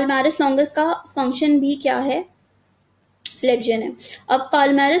 लेकिन पाल्मारस लॉन्गस का फंक्शन भी क्या है, फ्लेक्शन है। अब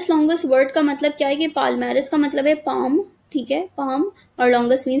पाल्मारस लॉन्गस वर्ड का मतलब क्या है, कि पाल्मारस का मतलब है पाम, ठीक है, पाम, और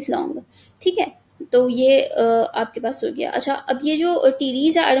लॉन्गस मीन्स लॉन्ग, ठीक है। तो ये आपके पास हो गया। अच्छा, अब ये जो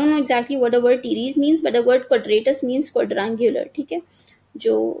टीरीज है, I don't know exactly what the word teres means, but the word quadratus means quadrangular, ठीक है,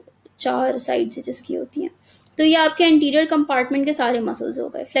 जो चार साइड से जिसकी होती हैं। तो ये आपके एंटीरियर कंपार्टमेंट के सारे मसल्स हो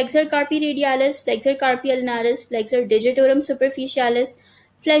गए। Flexor कार्पी radialis, flexor कार्पी अल्नारिस, flexor digitorum सुपरफिशियालिस,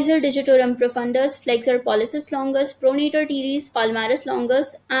 flexor digitorum profundus, flexor pollicis longus, pronator teres, palmaris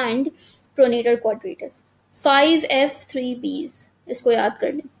longus and pronator quadratus। 5F3Ps, इसको याद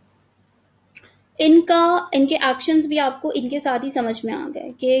कर लें। इनके एक्शंस भी आपको इनके साथ ही समझ में आ गए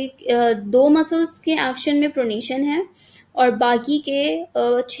कि दो मसल्स के एक्शन में प्रोनेशन है, और बाकी के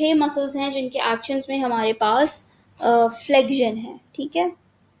 6 मसल्स हैं जिनके एक्शंस में हमारे पास फ्लेक्शन है, ठीक है।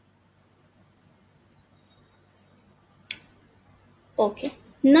 Okay,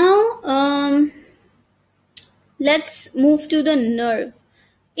 now let's move to the nerve.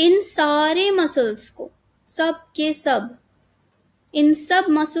 इन सारे मसल्स को, सब के सब, इन सब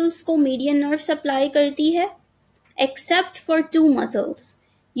मसल्स को मीडियन नर्व सप्लाई करती है, एक्सेप्ट फॉर 2 मसल्स।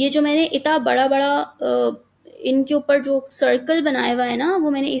 ये जो मैंने इतना बड़ा बड़ा इनके ऊपर जो सर्कल बनाया हुआ है ना, वो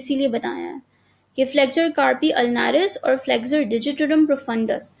मैंने इसीलिए बनाया है कि फ्लेक्सर कार्पी अल्नारिस और फ्लेक्सर डिजिटोरम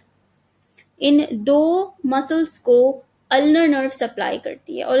प्रोफंडस, इन दो मसल्स को अल्नर नर्व सप्लाई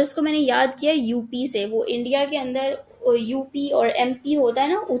करती है। और इसको मैंने याद किया यूपी से। वो इंडिया के अंदर यूपी और एमपी होता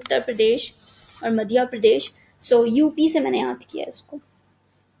है ना, उत्तर प्रदेश और मध्य प्रदेश, सो यूपी से मैंने याद किया इसको,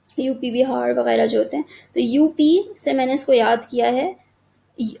 यूपी बिहार वगैरह जो होते हैं, तो यूपी से मैंने इसको याद किया है।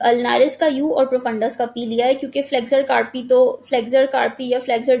 अल्नारिस का यू और प्रोफंडस का पी लिया है, क्योंकि फ्लेक्सर कार्पी या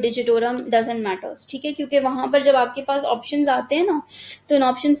फ्लेक्सर डिजिटोरम डजंट मैटर्स, ठीक है, क्योंकि वहां पर जब आपके पास ऑप्शंस आते हैं ना, तो इन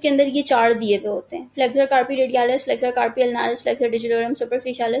ऑप्शंस के अंदर ये 4 दिए हुए होते हैं, flexor कार्पी radialis, flexor कार्पी अल्नारिस, flexor digitorum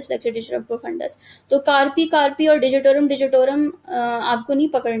सुपरफिशियालिस, flexor digitorum profundis. तो कार्पी और डिजिटोरम आपको नहीं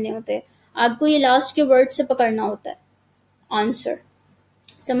पकड़ने होते, आपको ये लास्ट के वर्ड से पकड़ना होता है आंसर।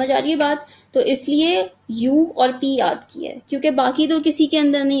 समझ आ रही है बात? तो इसलिए यू और पी याद किया है, क्योंकि बाकी तो किसी के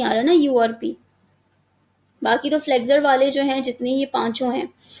अंदर नहीं आ रहा ना यू और पी। बाकी तो फ्लेक्सर वाले जो हैं, जितने ये पांचों हैं,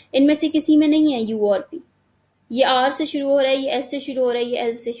 इनमें से किसी में नहीं है यू और पी। ये आर से शुरू हो रहा है, ये एस से शुरू हो रहा है, ये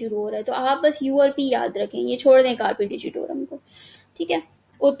एल से शुरू हो रहा है, तो आप बस यू और पी याद रखें, ये छोड़ दें कार्पी डिजिटोरम को, ठीक है।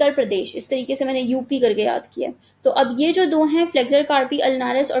 उत्तर प्रदेश, इस तरीके से मैंने यूपी करके याद किया। तो अब ये जो दो हैं, फ्लेक्सर कार्पी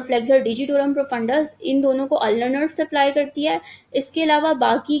अल्नारिस और फ्लेक्सर डिजिटोरम प्रोफंडस, इन दोनों को अल्नर नर्व सप्लाई करती है। इसके अलावा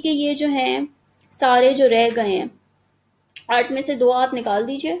बाकी के ये जो हैं सारे जो रह गए हैं, 8 में से 2 आप निकाल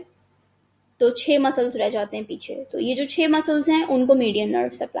दीजिए, तो 6 मसल्स रह जाते हैं पीछे। तो ये जो 6 मसल्स हैं उनको मीडियन नर्व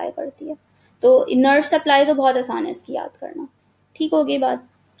सप्लाई करती है। तो नर्व सप्लाई तो बहुत आसान है इसकी याद करना। ठीक हो गई बात।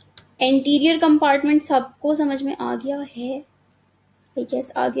 एंटीरियर कंपार्टमेंट सबको समझ में आ गया है? आई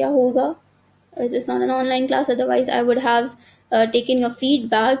गेस आ गया होगा. It is not an online class, otherwise I would have taken your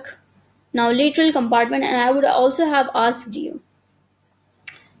feedback. Now lateral compartment, and I would also have asked you.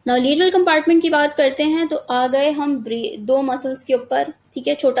 Now lateral compartment की बात करते हैं, तो आ गए हम दो मसल्स के ऊपर. ठीक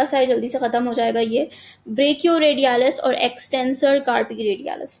है, छोटा सा है, जल्दी से ख़त्म हो जाएगा ये. ब्रेकियोरेडियालिस और extensor कार्पी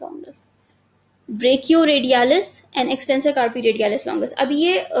radialis longus. Brachioradialis and extensor कार्पी radialis longus. अब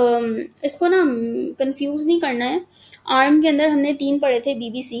ये इसको ना कंफ्यूज नहीं करना है. आर्म के अंदर हमने 3 पढ़े थे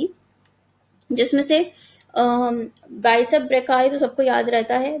बीबीसी, जिसमें से बाइसेप ब्रेकाई तो सबको याद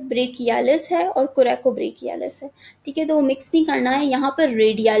रहता है, ब्रेकियालिस है और कोरेको ब्रेकियालिस है. ठीक है, तो वो मिक्स नहीं करना है. यहाँ पर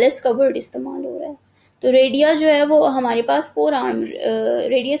रेडियालिस का वर्ड इस्तेमाल हो रहा है. तो रेडिया जो है वो हमारे पास 4 आर्म,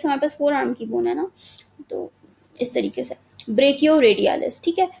 रेडियस हमारे पास 4 आर्म की बोन है ना, तो इस तरीके से. ब्रेकियो रेडियालिस,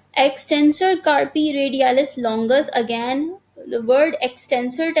 ठीक है। Extensor कार्पी radialis longus, again the word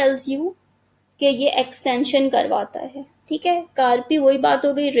extensor tells you कि ये एक्सटेंशन करवाता है, ठीक है। कार्पी वही बात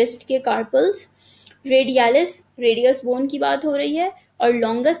हो गई रिस्ट के कार्पल्स, रेडियालिस रेडियस बोन की बात हो रही है, और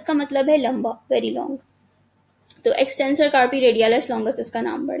लॉन्गस का मतलब है लंबा, वेरी लॉन्ग। तो एक्सटेंसर कार्पी रेडियालिस लॉन्गस इसका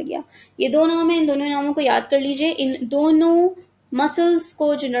नाम बढ़ गया। ये दो नाम है, इन दोनों नामों को याद कर लीजिए। इन दोनों मसल्स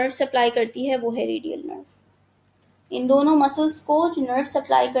को जो नर्व सप्लाई करती है वो है रेडियल नर्व। इन दोनों मसल्स को जो नर्व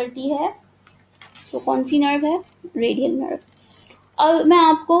सप्लाई करती है वो कौन सी नर्व है? Radial nerve. अब मैं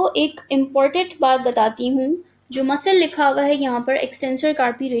आपको एक इम्पॉर्टेंट बात बताती हूँ। जो मसल लिखा हुआ है यहाँ पर एक्सटेंसर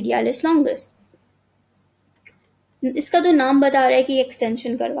कार्पी रेडियालिस लॉन्गस, इसका तो नाम बता रहा है कि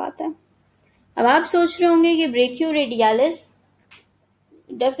एक्सटेंशन करवाता है। अब आप सोच रहे होंगे कि ब्रेकियो रेडियालिस,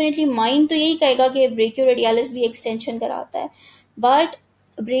 डेफिनेटली माइंड तो यही कहेगा कि ब्रेकियो रेडियालिस भी एक्सटेंशन कराता है, बट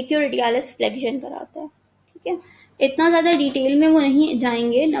ब्रेकियो रेडियालिस फ्लेक्शन कराता है, ठीक है। इतना ज़्यादा डिटेल में वो नहीं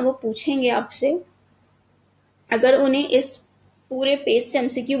जाएंगे, ना वो पूछेंगे आपसे। अगर उन्हें इस पूरे पेज से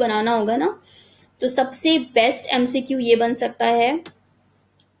एमसीक्यू बनाना होगा ना, तो सबसे बेस्ट एमसीक्यू ये बन सकता है,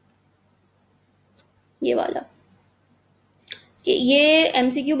 ये वाला, कि ये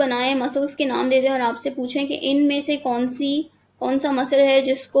एमसीक्यू बनाएं, मसल्स के नाम दे दें और आपसे पूछें कि इनमें से कौन सा मसल है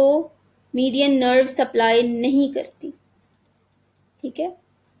जिसको मीडियन नर्व सप्लाई नहीं करती, ठीक है।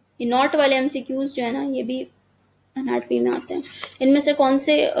 ये नॉट वाले एमसीक्यूज जो है ना, ये भी एनाटॉमी में आते हैं। इनमें से कौन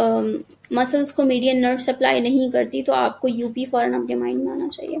से मसल्स को मीडियन नर्व सप्लाई नहीं करती, तो आपको यूपी फौरन आपके माइंड में आना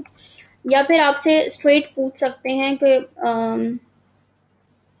चाहिए। या फिर आपसे स्ट्रेट पूछ सकते हैं कि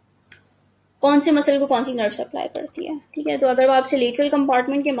कौन से मसल को कौन सी नर्व सप्लाई करती है, ठीक है। तो अगर वो आपसे लेटरल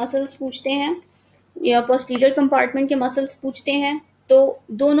कंपार्टमेंट के मसल्स पूछते हैं या पोस्टीरियर कंपार्टमेंट के मसल्स पूछते हैं, तो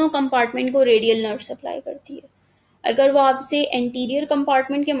दोनों कंपार्टमेंट को रेडियल नर्व सप्लाई करती है। अगर वो आपसे एंटीरियर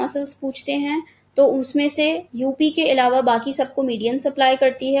कंपार्टमेंट के मसल्स पूछते हैं, तो उसमें से यूपी के अलावा बाकी सबको मीडियन सप्लाई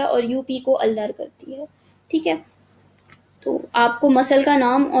करती है और यूपी को अल्नर करती है, ठीक है। तो आपको मसल का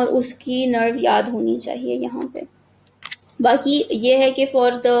नाम और उसकी नर्व याद होनी चाहिए यहाँ पे। बाकी ये है कि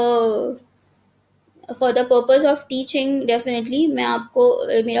for the purpose of teaching definitely मैं आपको,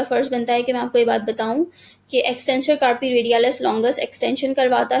 मेरा फ़र्ज़ बनता है कि मैं आपको ये बात बताऊं कि एक्सटेंसर कार्पी रेडियालिस लॉन्गस एक्सटेंशन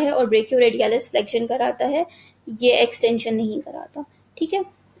करवाता है और ब्रेकियो रेडियालिस फ्लेक्शन कराता है, ये एक्सटेंशन नहीं कराता, ठीक है।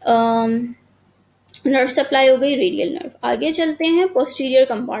 नर्व सप्लाई हो गई रेडियल नर्व। आगे चलते हैं पोस्टीरियर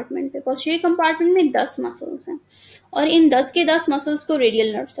कंपार्टमेंट पे। पोस्टीरियर कंपार्टमेंट में 10 मसल्स हैं और इन 10 के 10 मसल्स को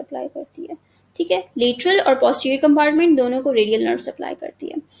रेडियल नर्व सप्लाई करती है, ठीक है। लेटरल और पोस्टीरियर कंपार्टमेंट दोनों को रेडियल नर्व सप्लाई करती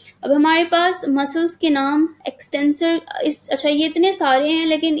है। अब हमारे पास मसल्स के नाम एक्सटेंसर, अच्छा ये इतने सारे हैं,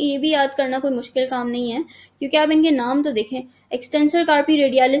 लेकिन ये भी याद करना कोई मुश्किल काम नहीं है, क्योंकि आप इनके नाम तो देखें। Extensor कार्पी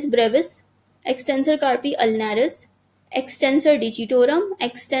radialis Brevis, extensor कार्पी अल्नारिस, extensor digitorum,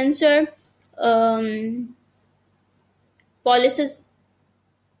 extensor pollicis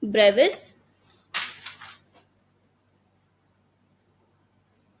Brevis,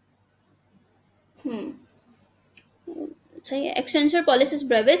 सही है, extensor pollicis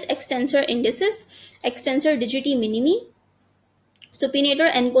Brevis, extensor indices, extensor डिजिटी minimi, supinator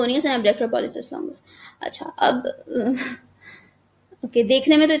anconeus and abductor pollicis longus. अच्छा, अब ओके,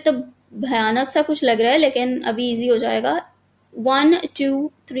 देखने में तो इतना भयानक सा कुछ लग रहा है, लेकिन अभी इजी हो जाएगा। 1 2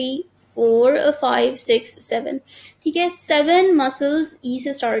 3 4 5 6 7, ठीक है। 7 मसल्स ई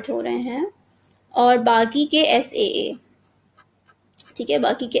से स्टार्ट हो रहे हैं और बाकी के एस ए, ठीक है,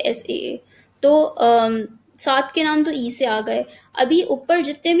 बाकी के एस ए। तो 7 के नाम तो ई से आ गए। अभी ऊपर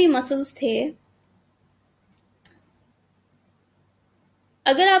जितने भी मसल्स थे,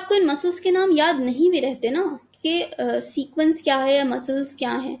 अगर आपको इन मसल्स के नाम याद नहीं भी रहते ना कि सीक्वेंस क्या है या मसल्स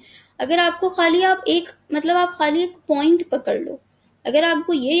क्या हैं, अगर आपको खाली आप एक मतलब आप खाली एक पॉइंट पकड़ लो, अगर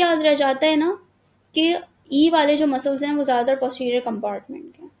आपको ये याद रह जाता है ना कि ई वाले जो मसल्स हैं वो ज़्यादातर पोस्टीरियर कंपार्टमेंट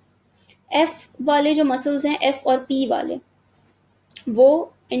के हैं, एफ वाले जो मसल्स हैं एफ और पी वाले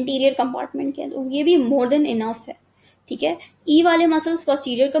वो इंटीरियर कंपार्टमेंट के हैं, तो ये भी मोर देन इनफ है, ठीक है। ई वाले मसल्स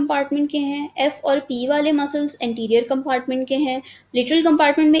पोस्टीरियर कंपार्टमेंट के हैं, एफ और पी वाले मसल्स इंटीरियर कंपार्टमेंट के हैं। लिटरल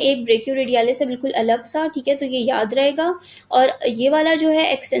कंपार्टमेंट में एक ब्रेकियो रेडियालिस है बिल्कुल अलग सा, ठीक है, तो ये याद रहेगा। और ये वाला जो है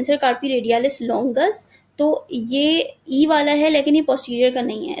एक्सटेंसर कार्पी रेडियालिस लॉन्गस, तो ये ई वाला है लेकिन ये पोस्टीरियर का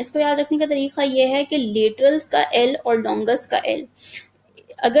नहीं है। इसको याद रखने का तरीका ये है कि लेटरल्स का एल और लॉन्गस का एल,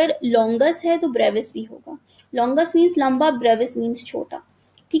 अगर लॉन्गस है तो ब्रेविस भी होगा। लॉन्गस मीन्स लंबा, ब्रेविस मीन्स छोटा,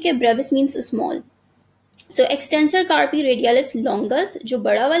 ठीक है, ब्रेविस मीन्स स्मॉल। सो एक्सटेंसर कार्पी रेडियालिस लॉन्गस, जो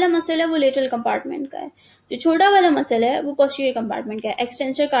बड़ा वाला मसल है वो लेटरल कंपार्टमेंट का है, जो छोटा वाला मसल है वो पोस्टीरियर कंपार्टमेंट का है।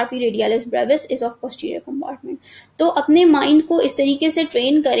 Extensor कार्पी radialis Brevis is of posterior compartment. तो अपने माइंड को इस तरीके से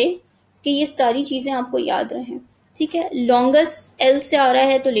ट्रेन करें कि ये सारी चीज़ें आपको याद रहें, ठीक है। लॉन्गस एल से आ रहा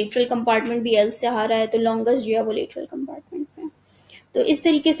है तो लेटरल कंपार्टमेंट भी एल से आ रहा है, तो लॉन्गस जो है वो लेटरल कंपार्टमेंट। तो इस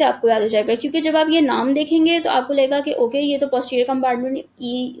तरीके से आपको याद हो जाएगा, क्योंकि जब आप ये नाम देखेंगे तो आपको लगेगा कि ओके ये तो पोस्टीरियर कंपार्टमेंट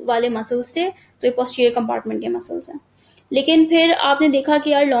ई वाले मसल्स थे, तो ये पोस्टीरियर कंपार्टमेंट के मसल्स हैं। लेकिन फिर आपने देखा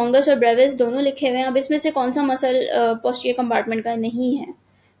कि यार लॉन्गस और ब्रेविस दोनों लिखे हुए हैं, अब इसमें से कौन सा मसल पोस्टीरियर कंपार्टमेंट का नहीं है,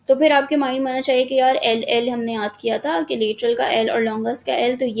 तो फिर आपके माइंड में आना चाहिए कि यार एल एल हमने याद किया था कि लेटरल का एल और लॉन्गस का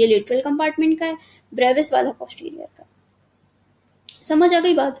एल, तो ये लेटरल कंपार्टमेंट का है, ब्रेविस वाला पोस्टीरियर का। समझ आ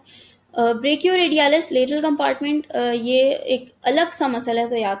गई बात? ब्रेकियोरेडियालिस लेटरल कंपार्टमेंट ये एक अलग सा मसला है,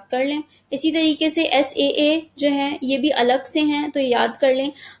 तो याद कर लें। इसी तरीके से SAA जो है ये भी अलग से हैं, तो याद कर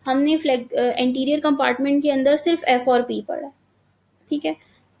लें। हमने एंटीरियर कंपार्टमेंट के अंदर सिर्फ F और P पढ़ा है, ठीक है,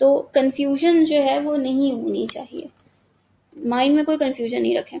 तो कन्फ्यूजन जो है वो नहीं होनी चाहिए, माइंड में कोई कन्फ्यूजन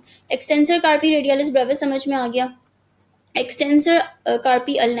नहीं रखें। एक्सटेंसर कार्पी रेडियालिस ब्रेविस समझ में आ गया। एक्सटेंसर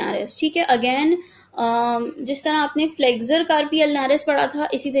कार्पी अल्नारिस, ठीक है, अगेन जिस तरह आपने फ्लेक्सर कार्पी अल्नारिस पढ़ा था,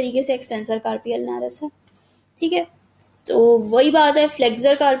 इसी तरीके से एक्सटेंसर कार्पी अल्नारिस है, ठीक है। तो वही बात है,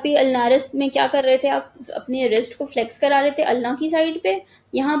 फ्लेक्सर कार्पी अल्नारिस में क्या कर रहे थे आप, अपने रिस्ट को फ्लेक्स करा रहे थे अल्ना की साइड पे,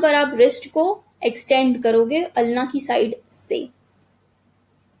 यहाँ पर आप रिस्ट को एक्सटेंड करोगे अल्ना की साइड से।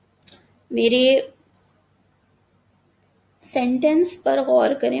 मेरे सेंटेंस पर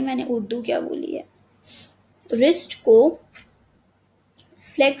गौर करें, मैंने उर्दू क्या बोली है। रिस्ट को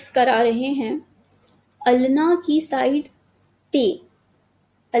फ्लेक्स करा रहे हैं अल्ना की साइड पे,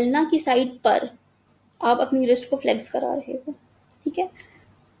 अल्ना की साइड पर आप अपनी रिस्ट को फ्लेक्स करा रहे हो, ठीक है।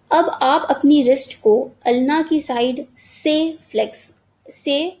 अब आप अपनी रिस्ट को अल्ना की साइड से फ्लेक्स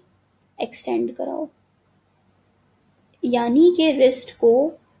से एक्सटेंड कराओ, यानी कि रिस्ट को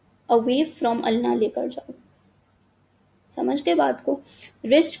अवे फ्रॉम अल्ना लेकर जाओ। समझ गए बात को?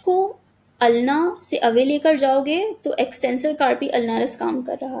 रिस्ट को अल्ना से अवे लेकर जाओगे तो एक्सटेंसर कार्पी अल्नारिस काम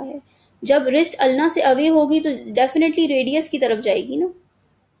कर रहा है। जब रिस्ट अल्ना से अवे होगी तो डेफिनेटली रेडियस की तरफ जाएगी ना,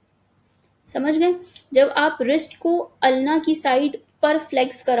 समझ गए? जब आप रिस्ट को अल्ना की साइड पर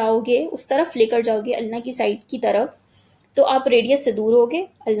फ्लेक्स कराओगे, उस तरफ लेकर जाओगे अल्ना की साइड की तरफ, तो आप रेडियस से दूर होगे,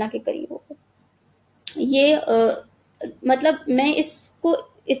 अल्ना के करीब होगे। ये मतलब मैं इसको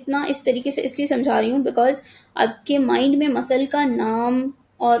इतना इस तरीके से इसलिए समझा रही हूँ बिकॉज आपके माइंड में मसल का नाम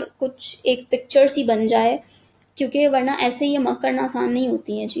और कुछ एक पिक्चर सी बन जाए, क्योंकि वरना ऐसे ये मक करना आसान नहीं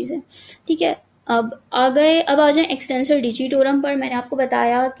होती हैं चीज़ें, ठीक है। अब आ जाएं एक्सटेंसर डिजिटोरम पर। मैंने आपको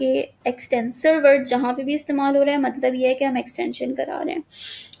बताया कि एक्सटेंसर वर्ड जहाँ पे भी इस्तेमाल हो रहा है मतलब ये है कि हम एक्सटेंशन करा रहे हैं,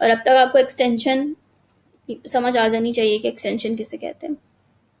 और अब तक आपको एक्सटेंशन समझ आ जानी चाहिए कि एक्सटेंशन किसे कहते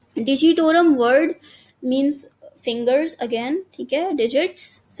हैं। Digitorum word means fingers again, ठीक है, डिजिट्स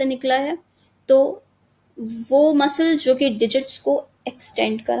से निकला है, तो वो मसल जो कि डिजिट्स को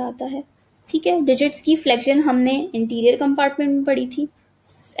एक्सटेंड कराता है, ठीक है। डिजिट्स की फ्लेक्शन हमने इंटीरियर कंपार्टमेंट में पढ़ी थी,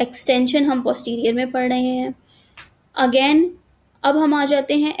 एक्सटेंशन हम पोस्टीरियर में पढ़ रहे हैं। अगेन अब हम आ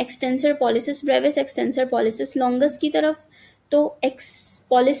जाते हैं extensor pollicis Brevis, extensor pollicis longus की तरफ। तो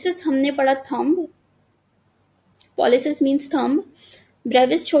पॉलिसिस हमने पढ़ा thumb, pollicis means thumb,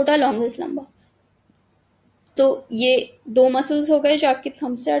 Brevis छोटा, लॉन्गस लंबा। तो ये दो मसल्स हो गए जो आपके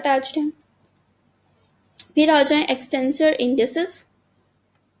थंब से अटैच्ड हैं। फिर आ जाए एक्सटेंसर इंडेक्स।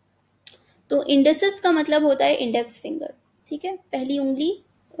 तो इंडेक्स का मतलब होता है इंडेक्स फिंगर, ठीक है, पहली उंगली,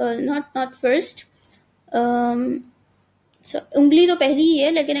 नॉट फर्स्ट, उंगली तो पहली ही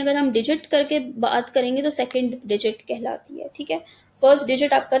है, लेकिन अगर हम डिजिट करके बात करेंगे तो सेकंड डिजिट कहलाती है, ठीक है। फर्स्ट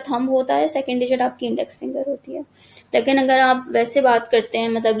डिजिट आपका थंब होता है, सेकंड डिजिट आपकी इंडेक्स फिंगर होती है। लेकिन अगर आप वैसे बात करते हैं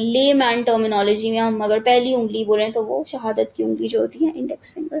मतलब ले मैन टर्मिनोलॉजी में, हम अगर पहली उंगली बोलें तो वो शहादत की उंगली जो होती है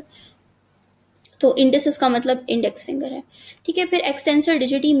इंडेक्स फिंगर, तो इंडेक्स का मतलब इंडेक्स फिंगर है, ठीक है। फिर एक्सटेंसर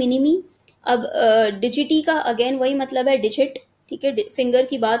डिजिटी मिनिमी। अब डिजिटी का अगेन वही मतलब है डिजिट, ठीक है, फिंगर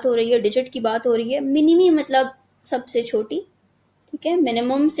की बात हो रही है, डिजिट की बात हो रही है। मिनिमी मतलब सबसे छोटी, ठीक है,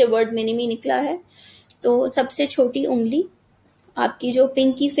 मिनिमम से वर्ड मिनिमी निकला है, तो सबसे छोटी उंगली आपकी जो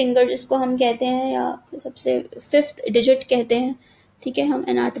पिंकी फिंगर जिसको हम कहते हैं, या सबसे फिफ्थ डिजिट कहते हैं, ठीक है, हम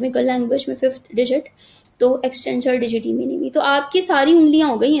एनाटॉमिकल लैंग्वेज में फिफ्थ डिजिट, तो एक्सटेंसर डिजिटी मिनिमी। तो आपकी सारी उंगलियां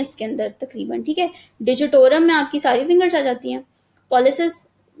हो गई हैं इसके अंदर तकरीबन, ठीक है। डिजिटोरम में आपकी सारी फिंगर्स आ जाती हैं, पॉलिसिस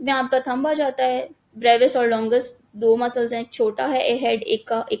में आपका थंब आ जाता है, ब्रेविस और लॉन्गस दो मसल्स हैं, छोटा है ए हेड,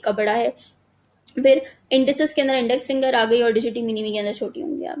 एक का बड़ा है। फिर इंडेक्स के अंदर इंडेक्स फिंगर आ गई और डिजिटी मिनिमी के अंदर छोटी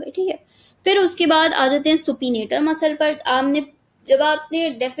उंगली आ गई, ठीक है। फिर उसके बाद आ जाते हैं सुपिनेटर मसल पर। जब आपने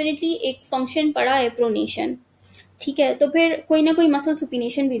डेफिनेटली एक फंक्शन पढ़ा है प्रोनेशन, ठीक है, तो फिर कोई ना कोई मसल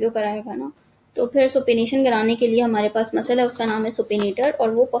सुपिनेशन भी तो कराएगा ना, तो फिर सुपिनेशन कराने के लिए हमारे पास मसल है, उसका नाम है सुपिनेटर,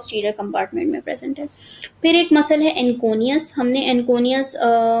 और वो पोस्टीरियर कंपार्टमेंट में प्रेजेंट है। फिर एक मसल है एनकोनियस, हमने एनकोनियस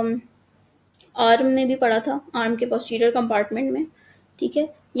आर्म में भी पढ़ा था, आर्म के पोस्टीरियर कंपार्टमेंट में, ठीक है।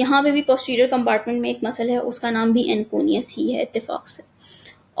 यहाँ पे भी पोस्टीरियर कंपार्टमेंट में एक मसल है, उसका नाम भी एनकोनियस ही है इत्तेफाक से।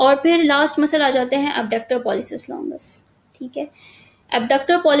 और फिर लास्ट मसल आ जाते हैं अबडक्टर पॉलिसिस लॉन्गस, ठीक है।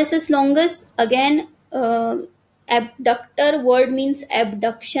 Abductor pollicis longus, again, abductor word means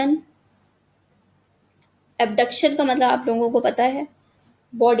abduction. Abduction का मतलब आप लोगों को पता है,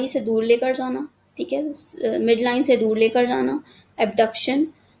 बॉडी से दूर लेकर जाना, ठीक है, मिड लाइन से दूर लेकर जाना, एबडक्शन,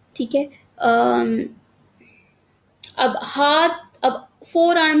 ठीक है। अब हाथ, अब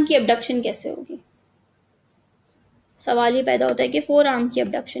फोर आर्म की एबडक्शन कैसे होगी? सवाल ये पैदा होता है कि फोर आर्म की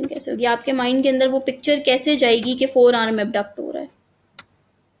एबडक्शन कैसे होगी, आपके माइंड के अंदर वो पिक्चर कैसे जाएगी कि फोर आर्म एबडक्ट हो रहा है?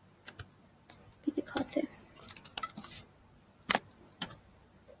 दिखाते हैं।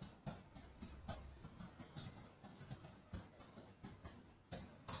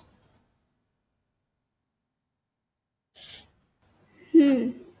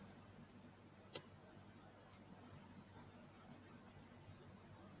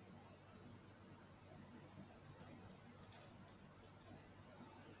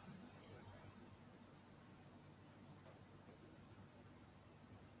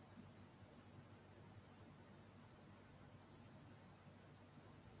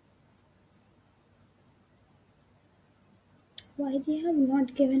 Why they have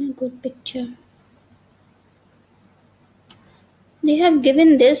not given a good picture? They have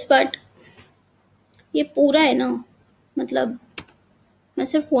given this, but ये पूरा है ना, मतलब मैं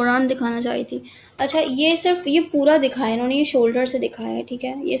सिर्फ फोर आर्म दिखाना चाह रही थी। अच्छा, ये सिर्फ ये पूरा दिखाया इन्होंने, ये शोल्डर से दिखाया है, ठीक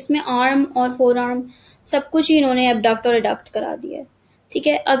है। ये इसमें आर्म और फोर आर्म सब कुछ ही इन्होंने एबडक्ट और एडक्ट करा दिया है, ठीक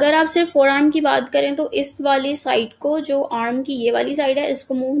है। अगर आप सिर्फ फोर आर्म की बात करें तो इस वाली साइड को, जो आर्म की ये वाली साइड है,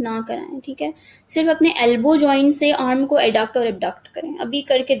 इसको मूव ना कराएं, ठीक है। सिर्फ अपने एल्बो जॉइंट से आर्म को एडक्ट और एबडक्ट करें। अभी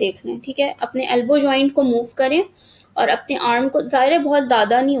करके देख लें, ठीक है। अपने एल्बो जॉइंट को मूव करें और अपने आर्म को, ज़ाहिर है बहुत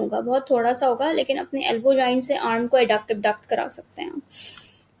ज़्यादा नहीं होगा, बहुत थोड़ा सा होगा, लेकिन अपने एल्बो जॉइंट से आर्म को एडक्ट एबडक्ट करा सकते हैं आप।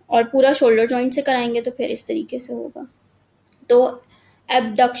 और पूरा शोल्डर जॉइंट से कराएंगे तो फिर इस तरीके से होगा। तो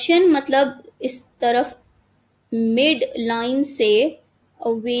एबडक्शन मतलब इस तरफ मिड लाइन से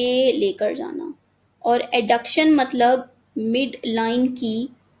अवे लेकर जाना, और एडक्शन मतलब मिड लाइन की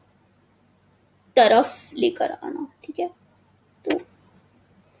तरफ लेकर आना, ठीक है। तो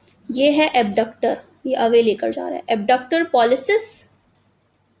ये है एबडक्टर, ये अवे लेकर जा रहा है। Abductor pollicis,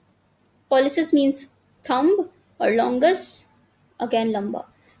 pollicis means thumb, और लॉन्गस अगेन लंबा।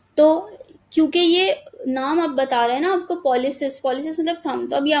 तो क्योंकि ये नाम अब बता रहे हैं ना आपको, पॉलिसिस, पॉलिसिस मतलब थंब,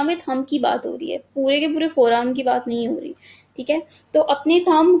 तो अब यहाँ पे थंब की बात हो रही है, पूरे के पूरे फोर आर्म की बात नहीं हो रही, ठीक है। तो अपने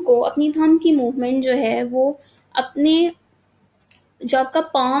थंब को, अपनी थंब की मूवमेंट जो है वो अपने, जो आपका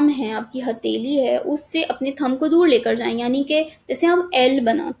पाम है, आपकी हथेली है, उससे अपने थंब को दूर लेकर जाएं, यानी कि जैसे हम एल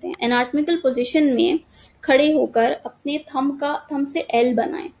बनाते हैं, एनाटॉमिकल पोजीशन में खड़े होकर अपने थंब से एल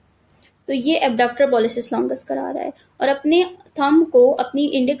बनाएं। तो ये एबडक्टर पॉलिसिस लॉन्गस करा रहा है। और अपने थंब को अपनी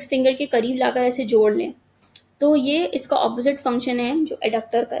इंडेक्स फिंगर के करीब लाकर ऐसे जोड़ लें, तो ये इसका ऑपोजिट फंक्शन है जो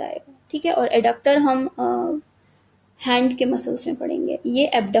एडक्टर कराएगा, ठीक है। और एडक्टर हम हैंड के मसल्स में पढ़ेंगे। ये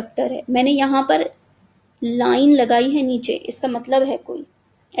एबडक्टर है, मैंने यहाँ पर लाइन लगाई है नीचे, इसका मतलब है कोई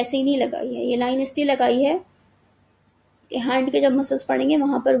ऐसे ही नहीं लगाई है, ये लाइन इसलिए लगाई है कि हैंड के जब मसल्स पढ़ेंगे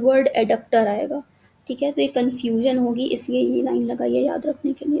वहाँ पर वर्ड एडक्टर आएगा, ठीक है। तो ये कन्फ्यूजन होगी, इसलिए ये लाइन लगाई है याद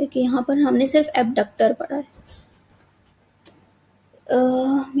रखने के लिए कि यहाँ पर हमने सिर्फ एबडक्टर पढ़ा है।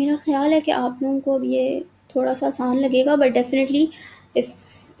 मेरा ख्याल है कि आप लोगों को अब ये थोड़ा सा आसान लगेगा, but definitely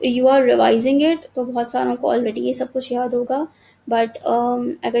if you are revising it तो बहुत सारों को ऑलरेडी ये सब कुछ याद होगा, बट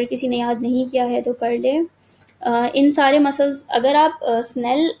अगर किसी ने याद नहीं किया है तो कर ले। इन सारे मसल्स, अगर आप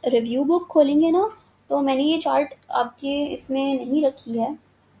स्नेल रिव्यू बुक खोलेंगे ना, तो मैंने ये चार्ट आपके इसमें नहीं रखी है,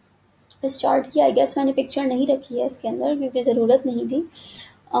 इस चार्ट की आई गेस मैंने पिक्चर नहीं रखी है इसके अंदर क्योंकि ज़रूरत नहीं थी।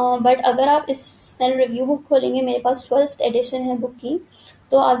 बट अगर आप इस स्नेल रिव्यू बुक खोलेंगे, मेरे पास 12th एडिशन है बुक की,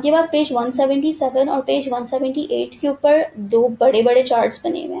 तो आपके पास पेज 177 और पेज 178 के ऊपर दो बड़े बड़े चार्ट्स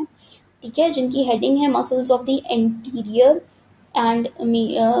बने हुए हैं, ठीक है, जिनकी हेडिंग है muscles of the anterior and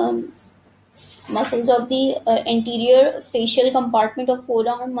muscles of the anterior facial compartment of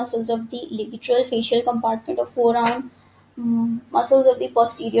forearm, muscles of the lateral facial compartment of forearm, muscles of the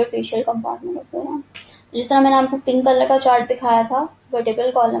posterior facial compartment of forearm। जिस तरह मैंने आपको पिंक कलर का chart दिखाया था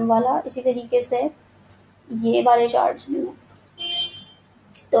vertical column वाला, इसी तरीके से ये वाले चार्ट्स भी हैं।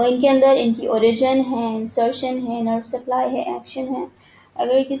 तो इनके अंदर इनकी ओरिजिन है, इंसर्शन है, नर्व सप्लाई है, एक्शन है।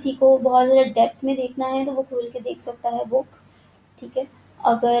 अगर किसी को बहुत ज़्यादा डेप्थ में देखना है तो वो खोल के देख सकता है बुक, ठीक है।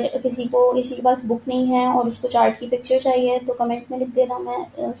 अगर किसी के पास बुक नहीं है और उसको चार्ट की पिक्चर चाहिए तो कमेंट में लिख देना,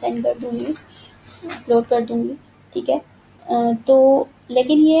 मैं सेंड कर दूँगी, अपलोड कर दूँगी, ठीक है। तो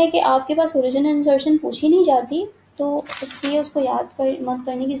लेकिन ये है कि आपके पास ओरिजिन इंसर्शन पूछी नहीं जाती, तो इसलिए उसको मत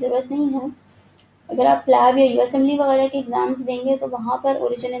करने की ज़रूरत नहीं है। अगर आप लैब या यू असेंबली वगैरह के एग्ज़ाम्स देंगे तो वहाँ पर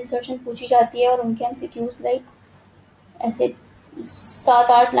ओरिजिन इंसर्शन पूछी जाती है और उनके MCQs लाइक ऐसे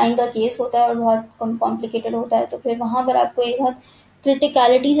 7-8 लाइन का केस होता है और बहुत कॉम्प्लिकेटेड होता है, तो फिर वहाँ पर आपको ये बहुत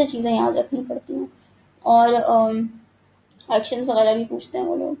क्रिटिकलिटी से चीज़ें याद रखनी पड़ती हैं, और एक्शंस वगैरह भी पूछते हैं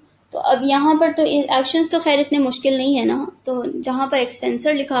वो लोग। तो अब यहाँ पर तो एक्शंस तो खैर इतने मुश्किल नहीं है ना, तो जहाँ पर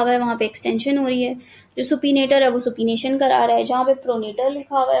एक्सटेंसर लिखा हुआ है वहाँ पे एक्सटेंशन हो रही है, जो सुपीनेटर है वो सुपीनेशन करा रहा है, जहाँ पे प्रोनेटर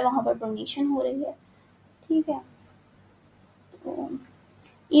लिखा हुआ है वहाँ पर प्रोनेशन हो रही है। ठीक है, तो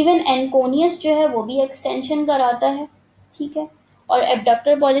इवन एनकोनियस जो है वो भी एक्सटेंशन कराता है। ठीक है, और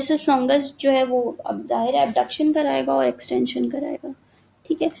एबडक्टर पॉलिसिस लॉन्गस जो है वो अब जाहिर है एबडक्शन कराएगा और एक्सटेंशन कराएगा।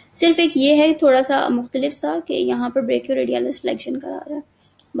 ठीक है, सिर्फ एक ये है थोड़ा सा मुख्तलिफ सा कि यहाँ पर ब्रेकियोरेडियलिस फ्लेक्शन करा रहा है।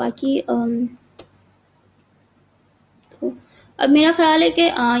 बाकी तो अब मेरा ख्याल है कि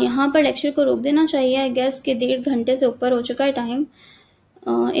यहाँ पर लेक्चर को रोक देना चाहिए। आई गेस के 1.5 घंटे से ऊपर हो चुका है टाइम।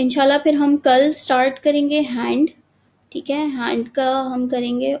 इंशाल्लाह फिर हम कल स्टार्ट करेंगे हैंड। ठीक है, हैंड का हम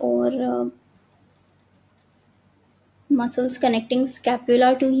करेंगे, और muscles connecting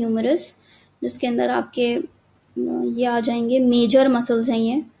scapula to humerus, जिसके अंदर आपके ये आ जाएंगे मेजर मसल्स हैं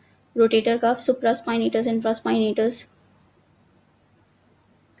ये, rotator cuff, supraspinatus, infraspinatus,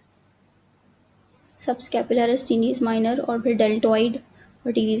 subscapularis, टीनीस minor, और फिर डेल्टॉइड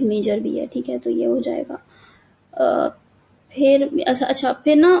और टीरीज मेजर भी है। ठीक है, तो ये हो जाएगा। अ, फिर अच्छा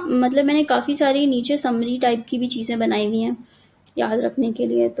फिर ना मतलब मैंने काफ़ी सारी नीचे समरी टाइप की भी चीज़ें बनाई हुई हैं याद रखने के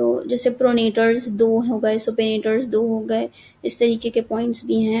लिए। तो जैसे प्रोनेटर्स 2 हो गए, सुपेनेटर्स 2 हो गए, इस तरीके के पॉइंट्स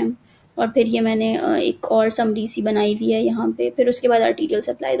भी हैं। और फिर ये मैंने एक और समरी सी बनाई हुई है यहाँ पे। फिर उसके बाद आर्टीरियल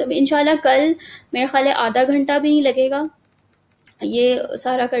सप्लाई। तो इंशाल्लाह कल मेरे ख्याल है आधा घंटा भी नहीं लगेगा ये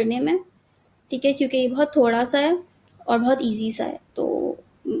सारा करने में। ठीक है, क्योंकि ये बहुत थोड़ा सा है और बहुत इजी सा है। तो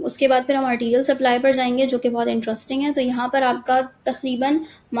उसके बाद फिर हम आर्टीरियल सप्लाई पर जाएंगे जो कि बहुत इंटरेस्टिंग है। तो यहाँ पर आपका तकरीबन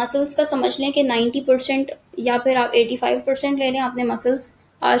मसल्स का समझ लें कि 90% या फिर आप 85% ले लें, आपने मसल्स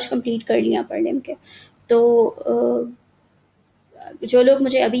आज कंप्लीट कर लिया अपर लिम्ब के। तो जो लोग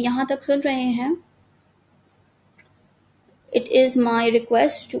मुझे अभी यहाँ तक सुन रहे हैं, it is my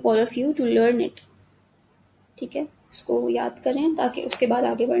request to all of you to learn it. ठीक है, इसको याद करें ताकि उसके बाद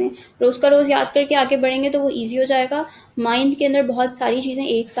आगे बढ़ें। रोज़ का रोज़ याद करके आगे बढ़ेंगे तो वो इजी हो जाएगा। माइंड के अंदर बहुत सारी चीज़ें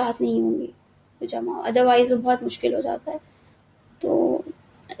एक साथ नहीं होंगी तो जमा, अदरवाइज़ वो बहुत मुश्किल हो जाता है। तो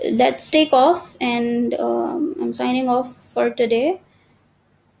let's take off, and I am signing off for today.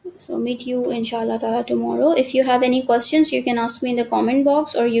 So meet you inshallah ta'ala tomorrow. If you have any questions, you can ask me in the comment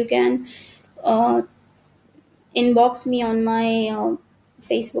box, or you can uh, inbox me on my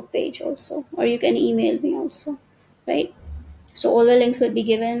Facebook page also, or you can email me also, right? So all the links will be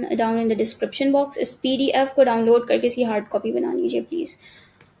given down in the description box. इस PDF को download करके इसकी hard copy बना लीजिए please.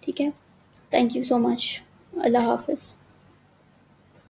 ठीक है, thank you so much. अल्लाह हाफिज़।